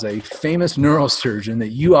thing as a famous neurosurgeon that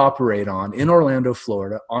you operate on in Orlando,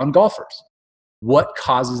 Florida, on golfers? what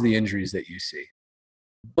causes the injuries that you see.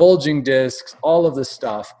 Bulging discs, all of this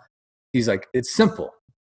stuff. He's like, it's simple.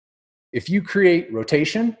 If you create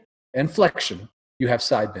rotation and flexion, you have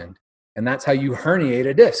side bend. And that's how you herniate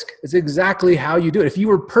a disc. It's exactly how you do it. If you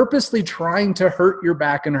were purposely trying to hurt your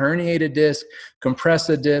back and herniate a disc, compress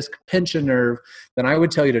a disc, pinch a nerve, then I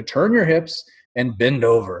would tell you to turn your hips and bend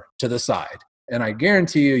over to the side. And I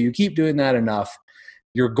guarantee you, you keep doing that enough,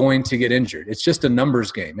 you're going to get injured. It's just a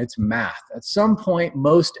numbers game. It's math. At some point,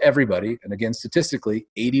 most everybody, and again, statistically,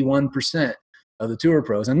 81% of the tour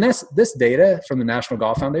pros, and this data from the National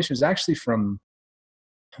Golf Foundation is actually from,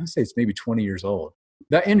 I would say it's maybe 20 years old.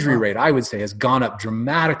 The injury rate, I would say, has gone up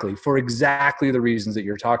dramatically for exactly the reasons that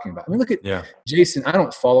you're talking about. I mean, look at Jason. I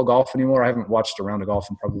don't follow golf anymore. I haven't watched a round of golf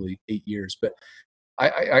in probably 8 years. But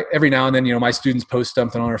I every now and then, my students post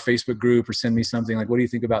something on our Facebook group or send me something like, what do you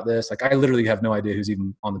think about this? Like, I literally have no idea who's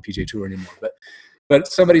even on the PGA Tour anymore. But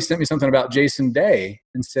somebody sent me something about Jason Day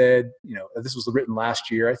and said, this was written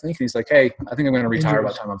last year, I think. And he's like, hey, I think I'm going to retire by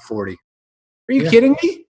the time I'm 40. Are you kidding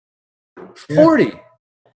me? 40.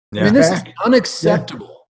 Yeah. I mean, this is unacceptable.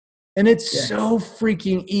 Yeah. And it's so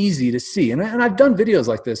freaking easy to see. And I've done videos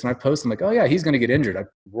like this, and I post them like, oh, yeah, he's going to get injured.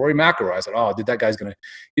 Rory McIlroy, I said, oh, dude, that guy's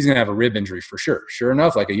he's going to have a rib injury for sure. Sure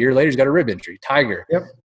enough, like a year later, he's got a rib injury. Tiger. Yep.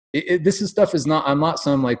 I'm not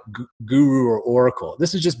some like guru or oracle.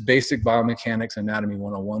 This is just basic biomechanics, anatomy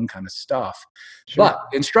 101 kind of stuff. Sure. But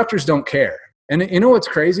instructors don't care. And you know what's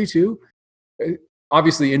crazy too?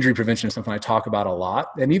 Obviously, injury prevention is something I talk about a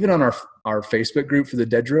lot. And even on our Facebook group for the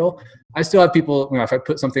Dead Drill, I still have people, if I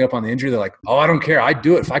put something up on the injury, they're like, oh, I don't care. I'd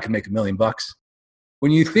do it if I could make $1 million.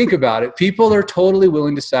 When you think about it, people are totally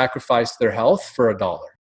willing to sacrifice their health for $1.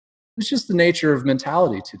 It's just the nature of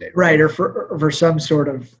mentality today. Right, or for some sort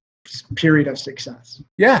of period of success.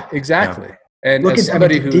 Yeah, exactly. Yeah. And look at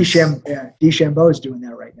somebody DeChambeau is doing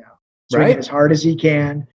that right now. Swinging as hard as he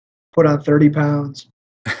can, put on 30 pounds.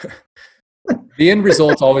 The end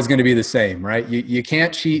result's always going to be the same, right? You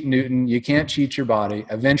can't cheat Newton. You can't cheat your body.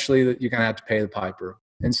 Eventually, you're going to have to pay the piper.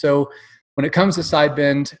 And so when it comes to side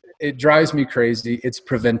bend, it drives me crazy. It's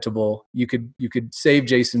preventable. You could save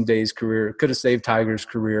Jason Day's career. It could have saved Tiger's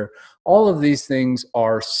career. All of these things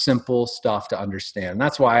are simple stuff to understand.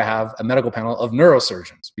 That's why I have a medical panel of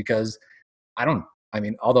neurosurgeons, because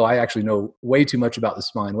although I actually know way too much about the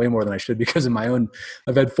spine, way more than I should because of my own,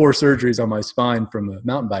 I've had 4 surgeries on my spine from a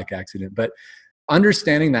mountain bike accident. But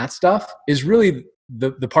understanding that stuff is really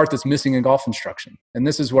the part that's missing in golf instruction. And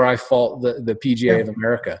this is where I fault the PGA of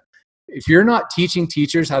America. If you're not teaching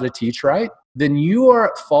teachers how to teach right, then you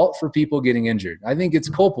are at fault for people getting injured. I think it's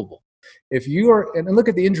culpable. If you are, and look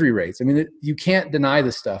at the injury rates. I mean, you can't deny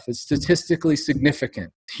this stuff. It's statistically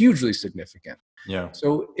significant, hugely significant. Yeah.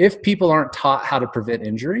 So if people aren't taught how to prevent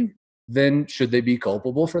injury, then should they be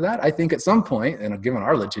culpable for that? I think at some point, and given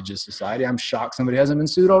our litigious society, I'm shocked somebody hasn't been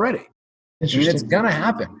sued already. I mean, it's going to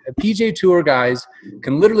happen. PGA Tour guys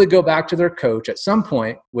can literally go back to their coach at some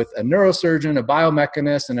point with a neurosurgeon, a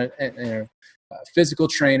biomechanist, and a physical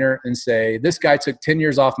trainer and say, this guy took 10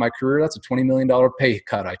 years off my career. That's a $20 million pay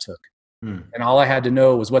cut I took. And all I had to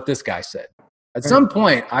know was what this guy said. At some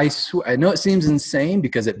point, I know it seems insane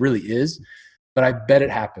because it really is, but I bet it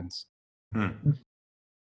happens. And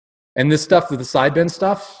this stuff with the side bend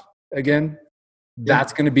stuff, again,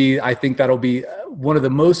 that's going to be, I think that'll be one of the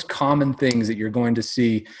most common things that you're going to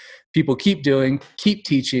see people keep doing, keep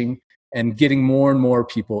teaching, and getting more and more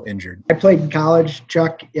people injured. I played in college,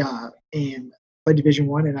 Chuck, and played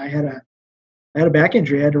Division I, and I had a back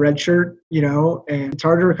injury. I had a red shirt, and it's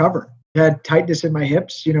hard to recover. I had tightness in my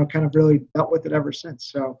hips, kind of really dealt with it ever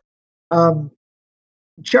since. So,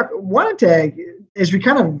 Chuck, wanted to, as we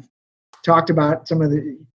kind of talked about some of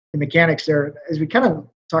the mechanics there, as we kind of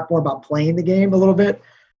talk more about playing the game a little bit,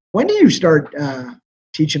 when do you start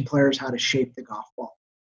teaching players how to shape the golf ball?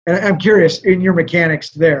 And I'm curious in your mechanics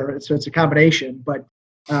there. So it's a combination, but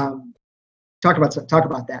talk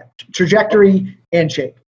about that trajectory and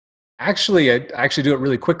shape. Actually, I actually do it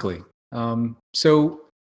really quickly. And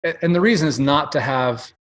the reason is not to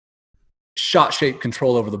have shot shape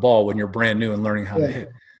control over the ball when you're brand new and learning how to hit.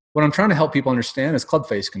 What I'm trying to help people understand is club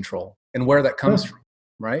face control and where that comes from,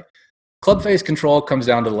 right? Club face control comes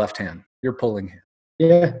down to the left hand. You're pulling hand.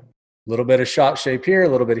 Yeah. A little bit of shot shape here, a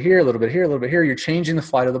little bit here, a little bit here, a little bit here. You're changing the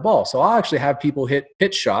flight of the ball. So I'll actually have people hit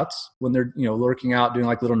pitch shots when they're, lurking out, doing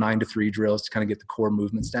like little 9-3 drills to kind of get the core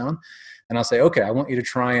movements down. And I'll say, okay, I want you to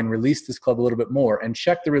try and release this club a little bit more and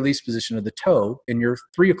check the release position of the toe in your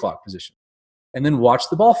 3 o'clock position. And then watch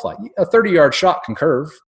the ball fly. A 30-yard shot can curve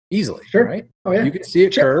easily, right? Oh, yeah. You can see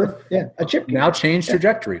it curve. Yeah, a chip. Now change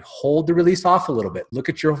trajectory. Hold the release off a little bit. Look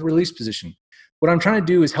at your release position. what I'm trying to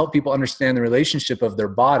do is help people understand the relationship of their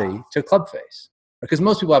body to club face, because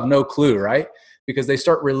most people have no clue, right? Because they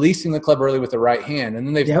start releasing the club early with the right hand, and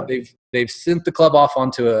then they've sent the club off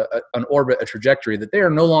onto an orbit, a trajectory that they are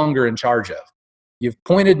no longer in charge of. You've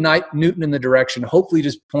pointed Newton in the direction, hopefully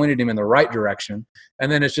just pointed him in the right direction,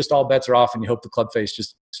 and then it's just all bets are off, and you hope the club face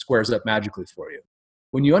just squares up magically for you.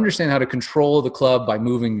 When you understand how to control the club by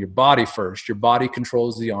moving your body first, your body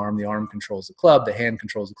controls the arm controls the club, the hand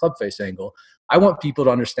controls the club face angle. I want people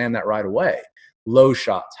to understand that right away. Low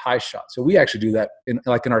shots, high shots. So we actually do that in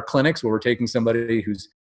our clinics, where we're taking somebody who's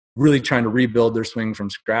really trying to rebuild their swing from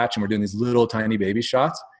scratch, and we're doing these little tiny baby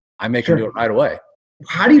shots. I make them do it right away.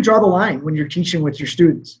 How do you draw the line when you're teaching with your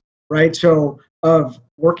students, right? So of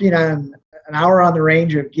working on an hour on the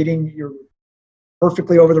range of getting your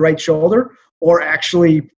perfectly over the right shoulder, or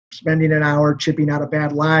actually spending an hour chipping out of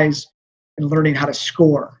bad lies and learning how to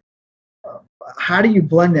score? How do you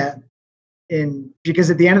blend that in?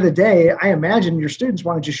 Because at the end of the day, I imagine your students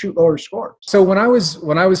want to just shoot lower scores. So when I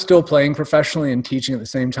was still playing professionally and teaching at the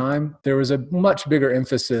same time, there was a much bigger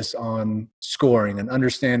emphasis on scoring and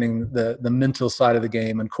understanding the mental side of the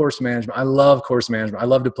game and course management. I love course management. I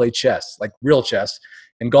love to play chess, like real chess.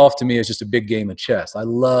 And golf to me is just a big game of chess. I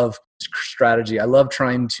love strategy. I love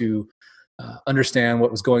trying to understand what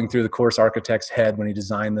was going through the course architect's head when he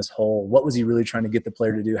designed this hole. What was he really trying to get the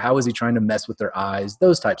player to do? How was he trying to mess with their eyes?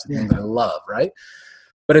 Those types of things I love, right?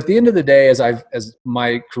 But at the end of the day, as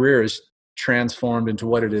my career has transformed into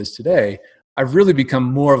what it is today, I've really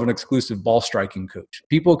become more of an exclusive ball striking coach.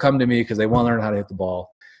 People come to me because they want to learn how to hit the ball.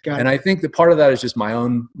 And I think that part of that is just my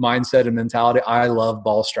own mindset and mentality. I love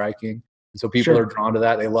ball striking. And so people are drawn to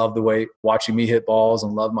that. They love the way watching me hit balls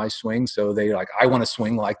and love my swing. So they I want to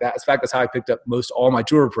swing like that. In fact, that's how I picked up most all my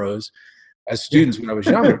tour pros as students when I was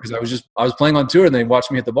younger, because I was playing on tour and they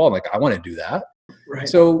watched me hit the ball. I'm like, I want to do that. Right.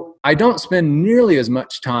 So I don't spend nearly as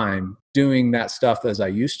much time doing that stuff as I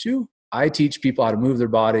used to. I teach people how to move their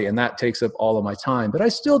body, and that takes up all of my time. But I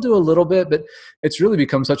still do a little bit, but it's really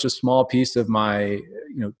become such a small piece of my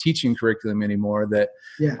teaching curriculum anymore that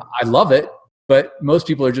I love it. But most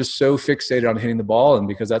people are just so fixated on hitting the ball, and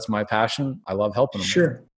because that's my passion, I love helping them.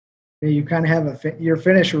 Sure. You kind of have your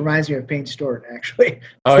finish reminds me of Payne Stewart, actually.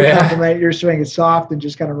 Oh, yeah. Compliment your swing. It's soft and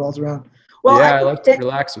just kind of rolls around. Well, yeah, I like to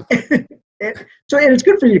relax with it. And it's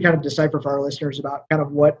good for you to kind of decipher for our listeners about kind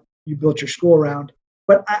of what you built your school around.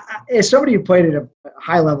 But as somebody who played at a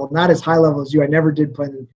high level, not as high level as you, I never did play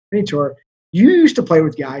the mini tour. You used to play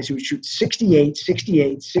with guys who would shoot 68,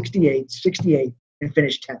 68, 68, 68, and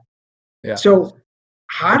finish 10th. Yeah. So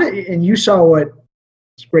and you saw what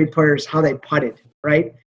great players, how they putted,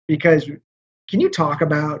 right? Because can you talk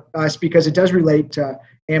about us, because it does relate to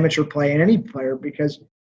amateur play and any player, because,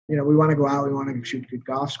 we want to go out, we want to shoot good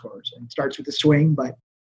golf scores, and it starts with the swing, but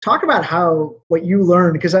talk about what you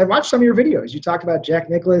learned, because I watched some of your videos. You talked about Jack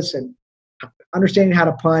Nicklaus and understanding how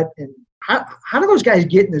to putt, and how do those guys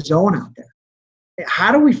get in the zone out there?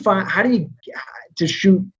 How do you to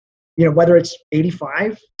shoot, whether it's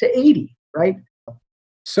 85 to 80, right?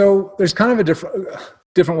 So there's kind of a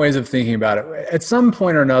different ways of thinking about it. At some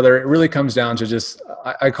point or another, it really comes down to just,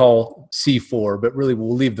 I call C4, but really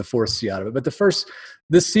we'll leave the fourth C out of it. But the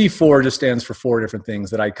C4 just stands for 4 different things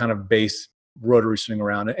that I kind of base rotary swing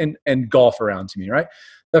around and golf around to me, right?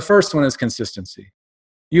 The first one is consistency.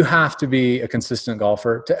 You have to be a consistent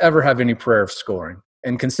golfer to ever have any prayer of scoring.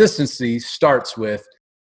 And consistency starts with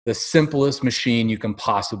the simplest machine you can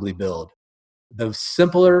possibly build. The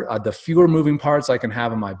simpler, the fewer moving parts I can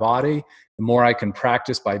have in my body, the more I can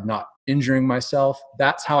practice by not injuring myself.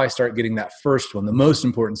 That's how I start getting that first one, the most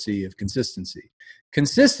important C of consistency.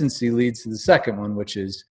 Consistency leads to the second one, which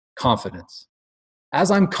is confidence. As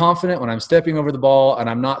I'm confident when I'm stepping over the ball and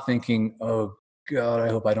I'm not thinking, oh, God, I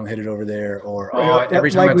hope I don't hit it over there, or every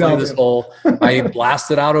time I play this hole, I blast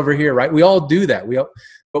it out over here, right? We all do that.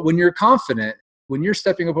 But when you're confident, when you're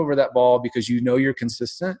stepping up over that ball because you're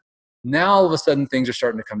consistent, now all of a sudden things are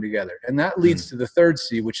starting to come together. And that leads to the third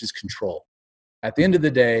C, which is control. At the end of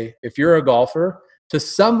the day, if you're a golfer, to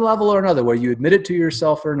some level or another, whether you admit it to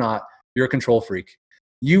yourself or not, you're a control freak.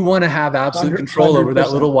 You want to have absolute control over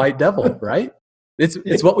that little white devil, right?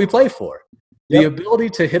 It's what we play for. The ability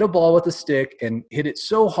to hit a ball with a stick and hit it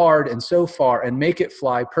so hard and so far and make it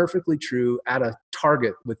fly perfectly true at a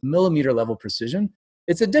target with millimeter level precision,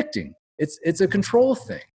 it's addicting. It's a control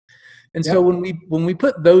thing. And so when we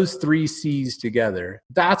put those 3 C's together,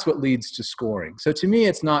 that's what leads to scoring. So to me,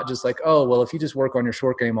 it's not just like, oh, well, if you just work on your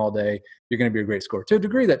short game all day, you're going to be a great scorer. To a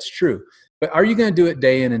degree, that's true. But are you going to do it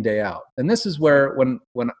day in and day out? And this is where, when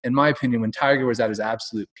in my opinion, when Tiger was at his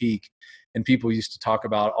absolute peak, and people used to talk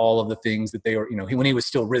about all of the things that they were, when he was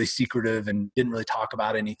still really secretive and didn't really talk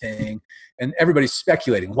about anything. And everybody's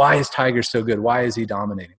speculating, why is Tiger so good? Why is he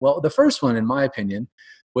dominating? Well, the first one, in my opinion,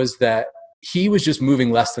 was that he was just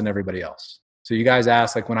moving less than everybody else. So you guys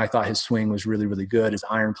asked, like, when I thought his swing was really, really good, his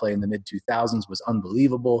iron play in the mid-2000s was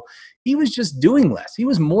unbelievable. He was just doing less. He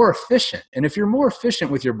was more efficient. And if you're more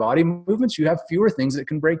efficient with your body movements, you have fewer things that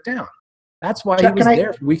can break down. That's why he was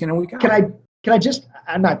there week in and week out. Can I just,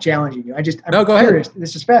 I'm not challenging you. No, go curious. ahead.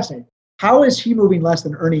 This is fascinating. How is he moving less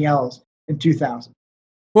than Ernie Els in 2000?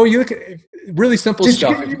 Well, you look at really simple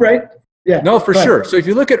stuff. Right? Yeah. No, for sure. So if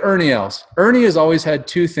you look at Ernie Els, Ernie has always had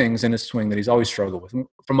two things in his swing that he's always struggled with.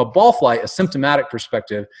 From a ball flight, a symptomatic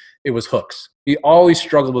perspective, it was hooks. He always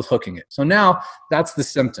struggled with hooking it. So now that's the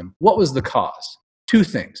symptom. What was the cause? Two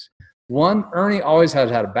things. One, Ernie always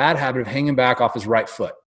had a bad habit of hanging back off his right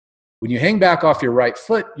foot. When you hang back off your right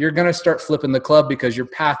foot, you're going to start flipping the club because your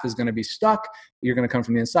path is going to be stuck. You're going to come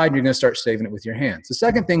from the inside, and you're going to start saving it with your hands. The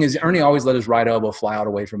second thing is Ernie always let his right elbow fly out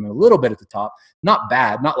away from him a little bit at the top. Not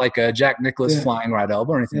bad, not like a Jack Nicklaus flying right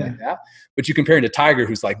elbow or anything like that. But you compare it to Tiger,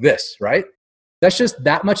 who's like this, right? That's just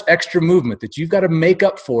that much extra movement that you've got to make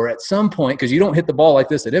up for at some point, because you don't hit the ball like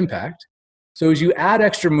this at impact. So as you add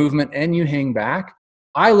extra movement and you hang back,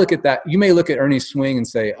 I look at that. You may look at Ernie's swing and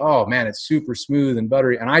say, oh man, it's super smooth and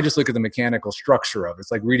buttery. And I just look at the mechanical structure of it.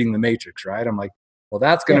 It's like reading the Matrix, right? I'm like, well,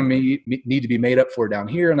 that's going to need to be made up for down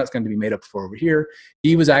here, and that's going to be made up for over here.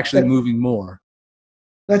 He was actually moving more.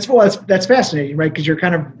 That's fascinating, right? Because you're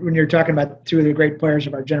kind of, when you're talking about two of the great players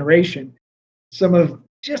of our generation, some of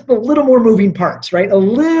just a little more moving parts, right? A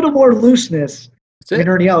little more looseness. I mean,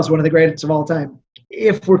 Ernie Els is one of the greatest of all time,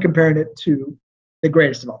 if we're comparing it to the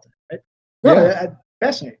greatest of all time, right? No,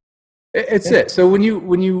 fascinating. It's it. So when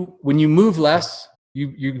you move less,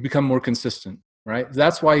 you become more consistent, right?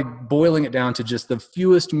 That's why boiling it down to just the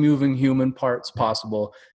fewest moving human parts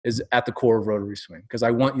possible is at the core of rotary swing, because I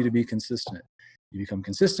want you to be consistent. You become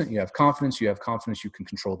consistent, you have confidence, you can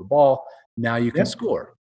control the ball. Now you can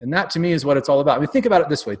score. And that to me is what it's all about. I mean, think about it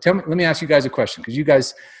this way. Let me ask you guys a question, because you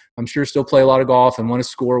guys, I'm sure, still play a lot of golf and want to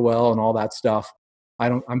score well and all that stuff.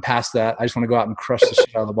 I'm past that. I just want to go out and crush the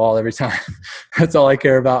shit out of the ball every time. That's all I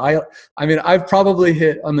care about. I mean, I've probably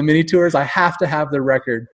hit on the mini tours. I have to have the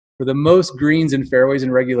record for the most greens and fairways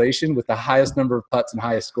in regulation with the highest number of putts and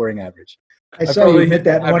highest scoring average. I saw you hit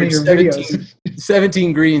that in one of your videos.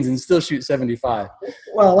 17 greens and still shoot 75.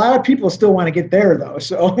 Well, a lot of people still want to get there though.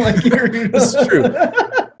 So like, it's true.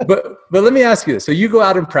 But let me ask you this. So you go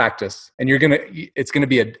out and practice, and it's gonna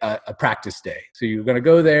be a practice day. So you're gonna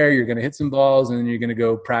go there, you're gonna hit some balls, and then you're gonna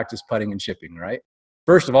go practice putting and chipping, right?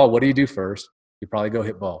 First of all, what do you do first? You probably go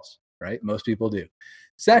hit balls, right? Most people do.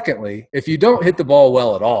 Secondly, if you don't hit the ball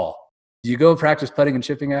well at all, do you go practice putting and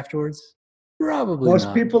chipping afterwards? Probably most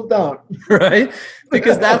not. People don't. Right?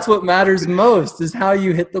 Because that's what matters most, is how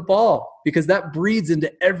you hit the ball, because that breeds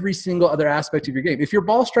into every single other aspect of your game. If your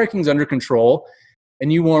ball striking is under control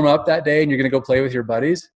and you warm up that day and you're going to go play with your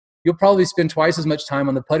buddies, you'll probably spend twice as much time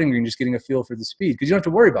on the putting green just getting a feel for the speed, because you don't have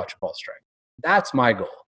to worry about your ball striking. That's my goal.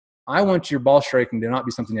 I want your ball striking to not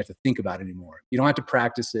be something you have to think about anymore. You don't have to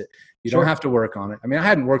practice it. You don't have to work on it. I mean, I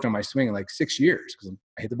hadn't worked on my swing in like 6 years because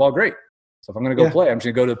I hit the ball great. So if I'm going to go play, I'm just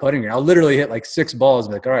going to go to the putting green. I'll literally hit like 6 balls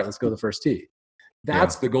and be like, all right, let's go to the first tee.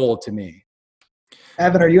 That's the goal to me.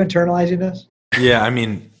 Evan, are you internalizing this? Yeah, I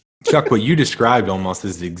mean, Chuck, what you described almost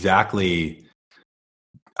is exactly,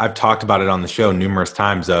 I've talked about it on the show numerous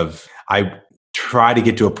times, of I try to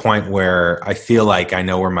get to a point where I feel like I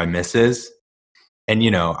know where my miss is. And,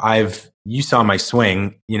 you saw my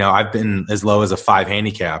swing, I've been as low as a 5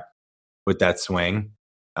 handicap with that swing.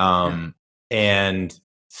 And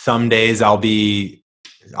some days I'll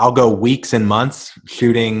go weeks and months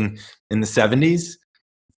shooting in the 70s.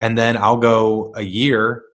 And then I'll go a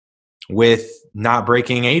year with not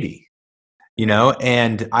breaking 80,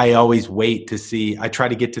 and I always wait to see, I try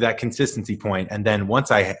to get to that consistency point. And then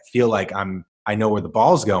once I feel like I know where the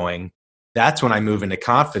ball's going, that's when I move into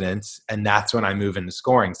confidence, and that's when I move into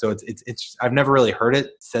scoring. So it's I've never really heard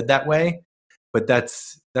it said that way, but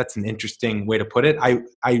that's an interesting way to put it.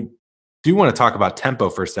 I do want to talk about tempo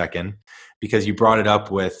for a second, because you brought it up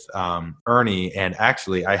with Ernie, and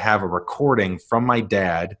actually I have a recording from my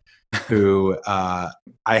dad who I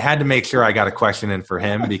had to make sure I got a question in for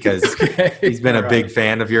him, because he's been a big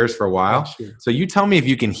fan of yours for a while. Sure. So you tell me if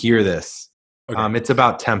you can hear this. Okay. It's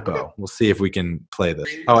about tempo. We'll see if we can play this.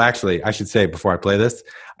 Oh, actually, I should say before I play this,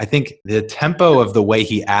 I think the tempo of the way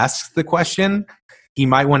he asks the question, he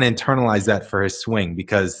might want to internalize that for his swing,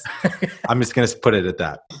 because I'm just going to put it at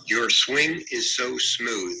that. Your swing is so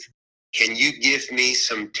smooth. Can you give me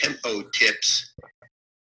some tempo tips?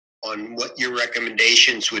 on what your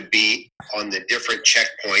recommendations would be on the different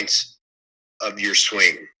checkpoints of your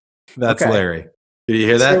swing. That's Okay. Larry. Did you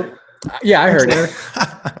hear that? Yeah, I heard it.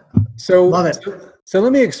 So, Love it. So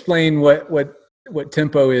let me explain what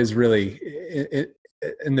tempo is really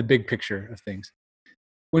in the big picture of things.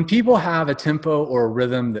 When people have a tempo or a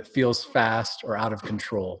rhythm that feels fast or out of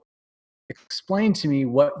control, explain to me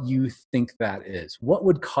what you think that is. What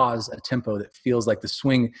would cause a tempo that feels like the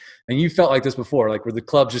swing, and you felt like this before, like where the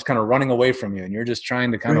club's just kind of running away from you and you're just trying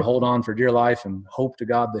to kind of hold on for dear life and hope to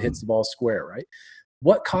God that hits the ball square, right?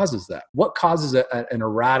 What causes that? What causes an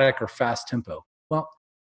erratic or fast tempo? Well,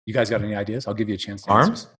 you guys got any ideas? I'll give you a chance to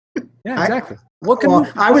Arms? answer. Yeah, exactly. What can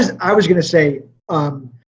move? I was going to say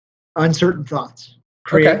uncertain thoughts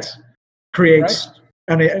creates,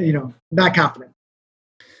 and not confident.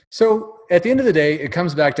 So at the end of the day, it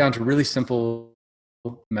comes back down to really simple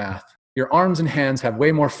math. Your arms and hands have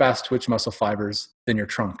way more fast twitch muscle fibers than your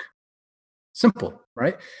trunk. Simple,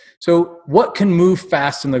 right? So what can move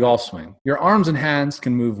fast in the golf swing? Your arms and hands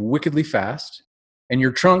can move wickedly fast, and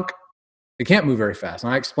your trunk, it can't move very fast.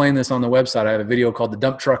 And I explain this on the website. I have a video called The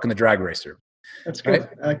Dump Truck and the Drag Racer. That's good. Right?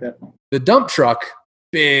 I like that. The dump truck,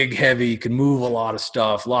 big, heavy, can move a lot of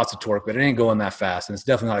stuff, lots of torque, but it ain't going that fast, and it's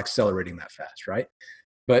definitely not accelerating that fast, right?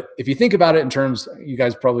 But if you think about it in terms, you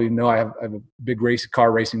guys probably know I have a big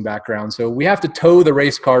car racing background. So we have to tow the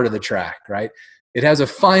race car to the track, right? It has a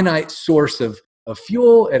finite source of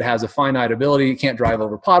fuel. It has a finite ability. You can't drive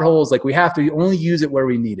over potholes. Like, we have to only use it where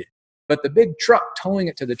we need it. But the big truck towing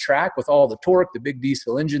it to the track with all the torque, the big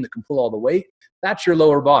diesel engine that can pull all the weight, that's your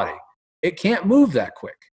lower body. It can't move that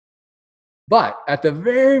quick. But at the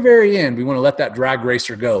very, very end, we want to let that drag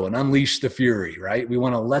racer go and unleash the fury, right? We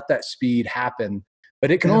want to let that speed happen.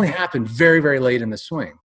 But it can only happen very, very late in the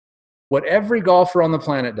swing. What every golfer on the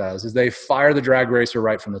planet does is they fire the drag racer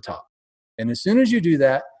right from the top. And as soon as you do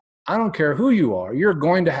that, I don't care who you are, you're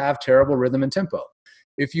going to have terrible rhythm and tempo.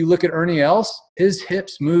 If you look at Ernie Els, his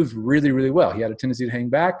hips moved really, really well. He had a tendency to hang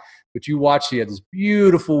back, but you watch, he had this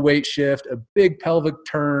beautiful weight shift, a big pelvic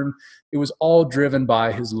turn. It was all driven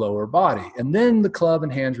by his lower body. And then the club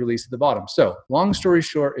and hands released at the bottom. So long story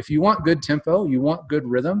short, if you want good tempo, you want good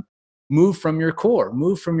rhythm, move from your core,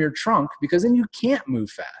 move from your trunk, because then you can't move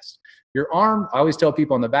fast. Your arm, I always tell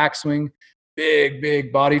people on the backswing,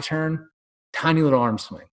 big body turn, tiny little arm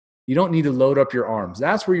swing. You don't need to load up your arms.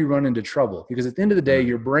 That's where you run into trouble, because at the end of the day,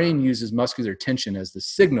 your brain uses muscular tension as the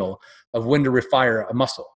signal of when to refire a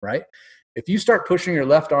muscle, right? If you start pushing your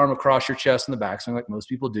left arm across your chest in the backswing, like most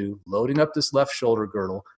people do, loading up this left shoulder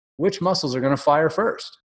girdle, which muscles are going to fire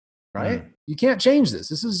first, right? You can't change this.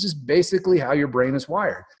 This is just basically how your brain is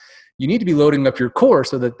wired. You need to be loading up your core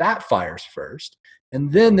so that that fires first,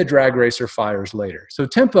 and then the drag racer fires later. So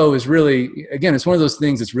tempo is really, again, it's one of those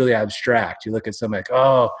things that's really abstract. You look at somebody like,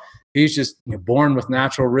 oh, he's just born with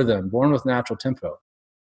natural rhythm, born with natural tempo.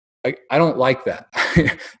 I don't like that.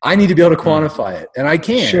 I need to be able to quantify it, and I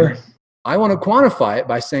can. Sure. I want to quantify it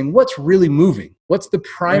by saying what's really moving. What's the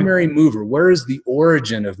primary mover? Where is the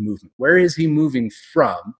origin of movement? Where is he moving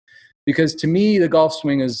from? Because to me, the golf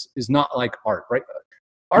swing is not like art, right?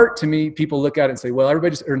 Art, to me, people look at it and say, well,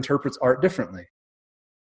 everybody just interprets art differently.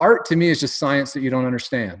 Art, to me, is just science that you don't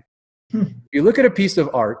understand. If you look at a piece of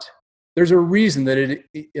art, there's a reason that it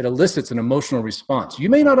elicits an emotional response. You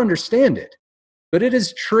may not understand it, but it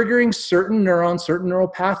is triggering certain neurons, certain neural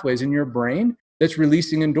pathways in your brain that's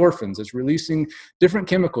releasing endorphins, it's releasing different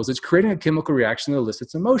chemicals, it's creating a chemical reaction that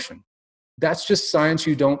elicits emotion. That's just science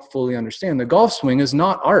you don't fully understand. The golf swing is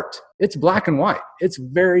not art. It's black and white. It's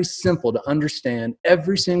very simple to understand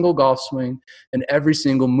every single golf swing and every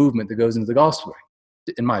single movement that goes into the golf swing,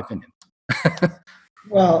 in my opinion.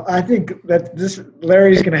 Well, I think that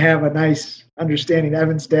Larry's going to have a nice understanding.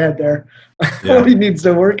 Evan's dad there. Yeah. What he needs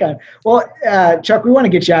to work on. Well, Chuck, we want to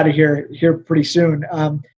get you out of here pretty soon.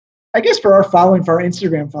 I guess for our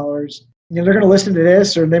Instagram followers, they're going to listen to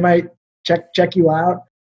this, or they might check you out.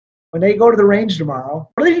 When they go to the range tomorrow,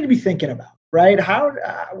 what do they need to be thinking about, right?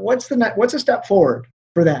 What's a step forward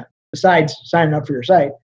for them besides signing up for your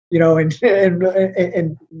site,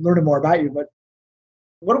 and learning more about you? But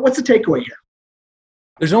what's the takeaway here?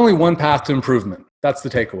 There's only one path to improvement. That's the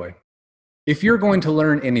takeaway. If you're going to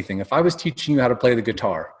learn anything, if I was teaching you how to play the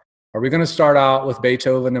guitar, are we going to start out with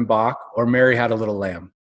Beethoven and Bach or Mary Had a Little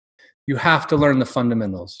Lamb? You have to learn the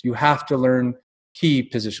fundamentals. You have to learn key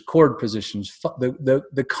position, chord positions,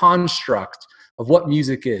 the construct of what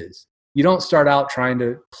music is. You don't start out trying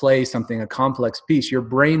to play a complex piece. Your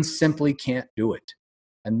brain simply can't do it.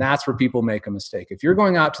 And that's where people make a mistake. If you're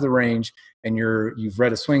going out to the range and you've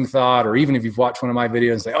read a swing thought, or even if you've watched one of my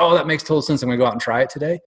videos and say, oh, that makes total sense, I'm going to go out and try it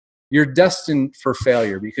today. you're destined for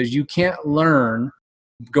failure because you can't learn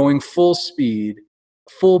going full speed,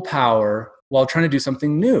 full power while trying to do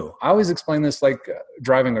something new. I always explain this like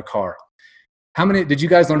driving a car. Did you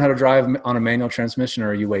guys learn how to drive on a manual transmission, or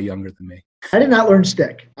are you way younger than me? I did not learn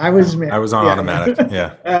stick. I was on automatic.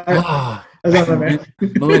 Yeah. I was on automatic.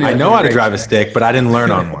 I know how to drive a stick, but I didn't learn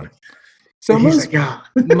on one. So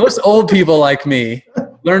most old people like me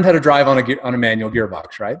learned how to drive on a manual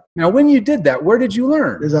gearbox, right? Now, when you did that, where did you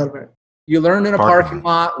learn? It's automatic. You learned in a parking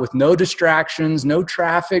lot with no distractions, no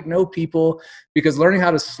traffic, no people, because learning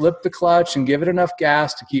how to slip the clutch and give it enough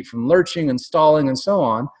gas to keep from lurching and stalling and so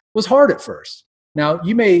on was hard at first. Now,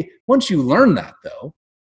 once you learn that though,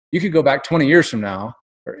 you could go back 20 years from now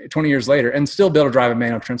or 20 years later and still be able to drive a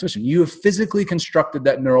manual transmission. You have physically constructed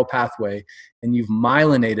that neural pathway and you've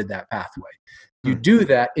myelinated that pathway. You do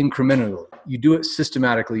that incrementally. You do it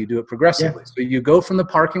systematically. You do it progressively. Yeah. So you go from the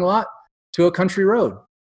parking lot to a country road.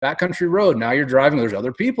 Backcountry road. Now you're driving. There's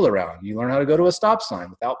other people around. You learn how to go to a stop sign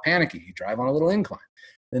without panicking. You drive on a little incline.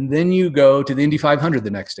 And then you go to the Indy 500 the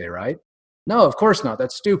next day, right? No, of course not.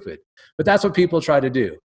 That's stupid. But that's what people try to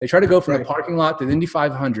do. They try to go from the parking lot to the Indy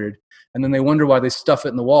 500, and then they wonder why they stuff it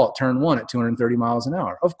in the wall at turn 1 at 230 miles an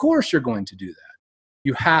hour. Of course you're going to do that.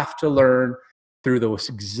 You have to learn through the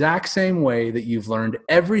exact same way that you've learned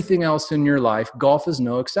everything else in your life. Golf is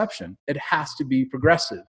no exception. It has to be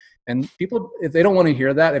progressive. And people, if they don't want to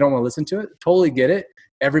hear that, they don't want to listen to it, totally get it.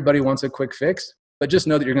 Everybody wants a quick fix, but just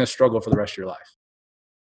know that you're going to struggle for the rest of your life.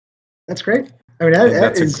 That's great. I mean, I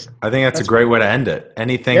think that's a great way to end it. I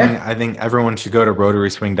think everyone should go to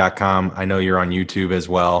rotaryswing.com. I know you're on YouTube as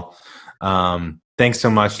well. Thanks so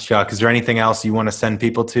much, Chuck. Is there anything else you want to send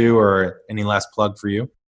people to, or any last plug for you?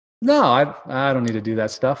 No, I don't need to do that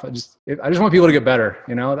stuff. I just want people to get better.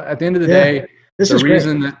 You know, at the end of the day, the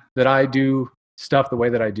reason that I do stuff the way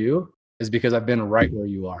that I do is because I've been right where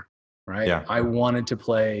you are, right? Yeah. I wanted to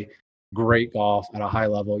play great golf at a high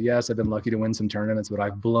level. Yes, I've been lucky to win some tournaments, but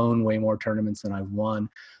I've blown way more tournaments than I've won.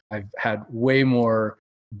 I've had way more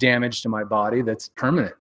damage to my body that's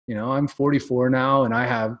permanent. You know, I'm 44 now and I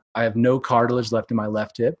have no cartilage left in my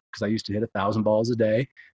left hip because I used to hit 1,000 balls a day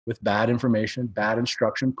with bad information, bad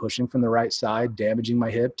instruction, pushing from the right side, damaging my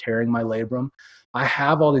hip, tearing my labrum. I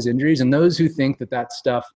have all these injuries, and those who think that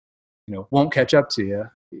stuff, you know, won't catch up to you,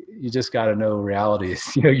 you just got to know reality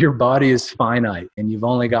is, you know, your body is finite and you've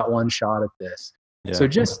only got one shot at this. Yeah. So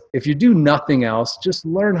just, if you do nothing else, just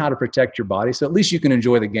learn how to protect your body. So at least you can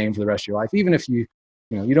enjoy the game for the rest of your life. Even if you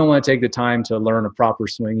don't want to take the time to learn a proper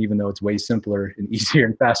swing, even though it's way simpler and easier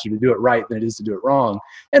and faster to do it right than it is to do it wrong,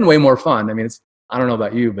 and way more fun. I mean, I don't know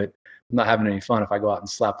about you, but I'm not having any fun if I go out and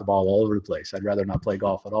slap the ball all over the place. I'd rather not play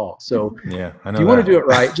golf at all. So yeah, I know if you want to do it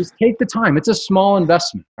right, just take the time. It's a small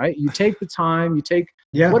investment, right? You take the time, you take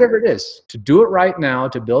whatever it is to do it right now,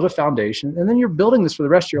 to build a foundation, and then you're building this for the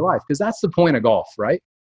rest of your life, because that's the point of golf, right?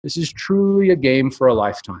 This is truly a game for a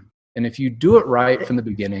lifetime. And if you do it right from the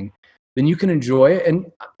beginning, then you can enjoy it.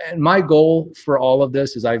 And my goal for all of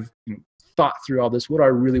this is, I've thought through all this, what do I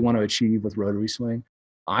really want to achieve with Rotary Swing?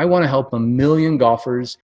 I want to help 1 million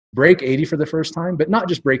golfers break 80 for the first time, but not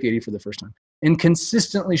just break 80 for the first time, and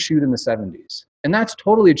consistently shoot in the 70s. And that's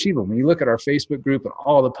totally achievable. When you look at our Facebook group and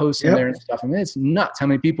all the posts in there and stuff, I mean, it's nuts how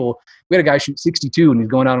many people. We had a guy shoot 62 and he's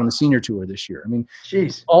going out on the senior tour this year. I mean,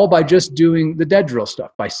 all by just doing the dead drill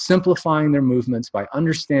stuff, by simplifying their movements, by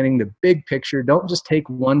understanding the big picture. Don't just take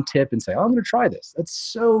one tip and say, oh, I'm going to try this. That's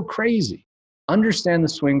so crazy. Understand the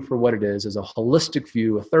swing for what it is as a holistic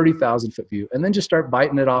view, a 30,000 foot view, and then just start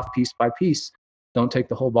biting it off piece by piece. Don't take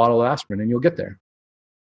the whole bottle of aspirin and you'll get there.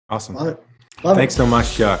 Awesome. Thanks so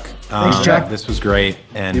much, Chuck. Thanks, Chuck. This was great.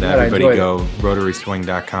 And everybody go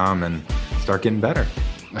rotaryswing.com and start getting better.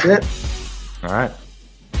 That's it. All right.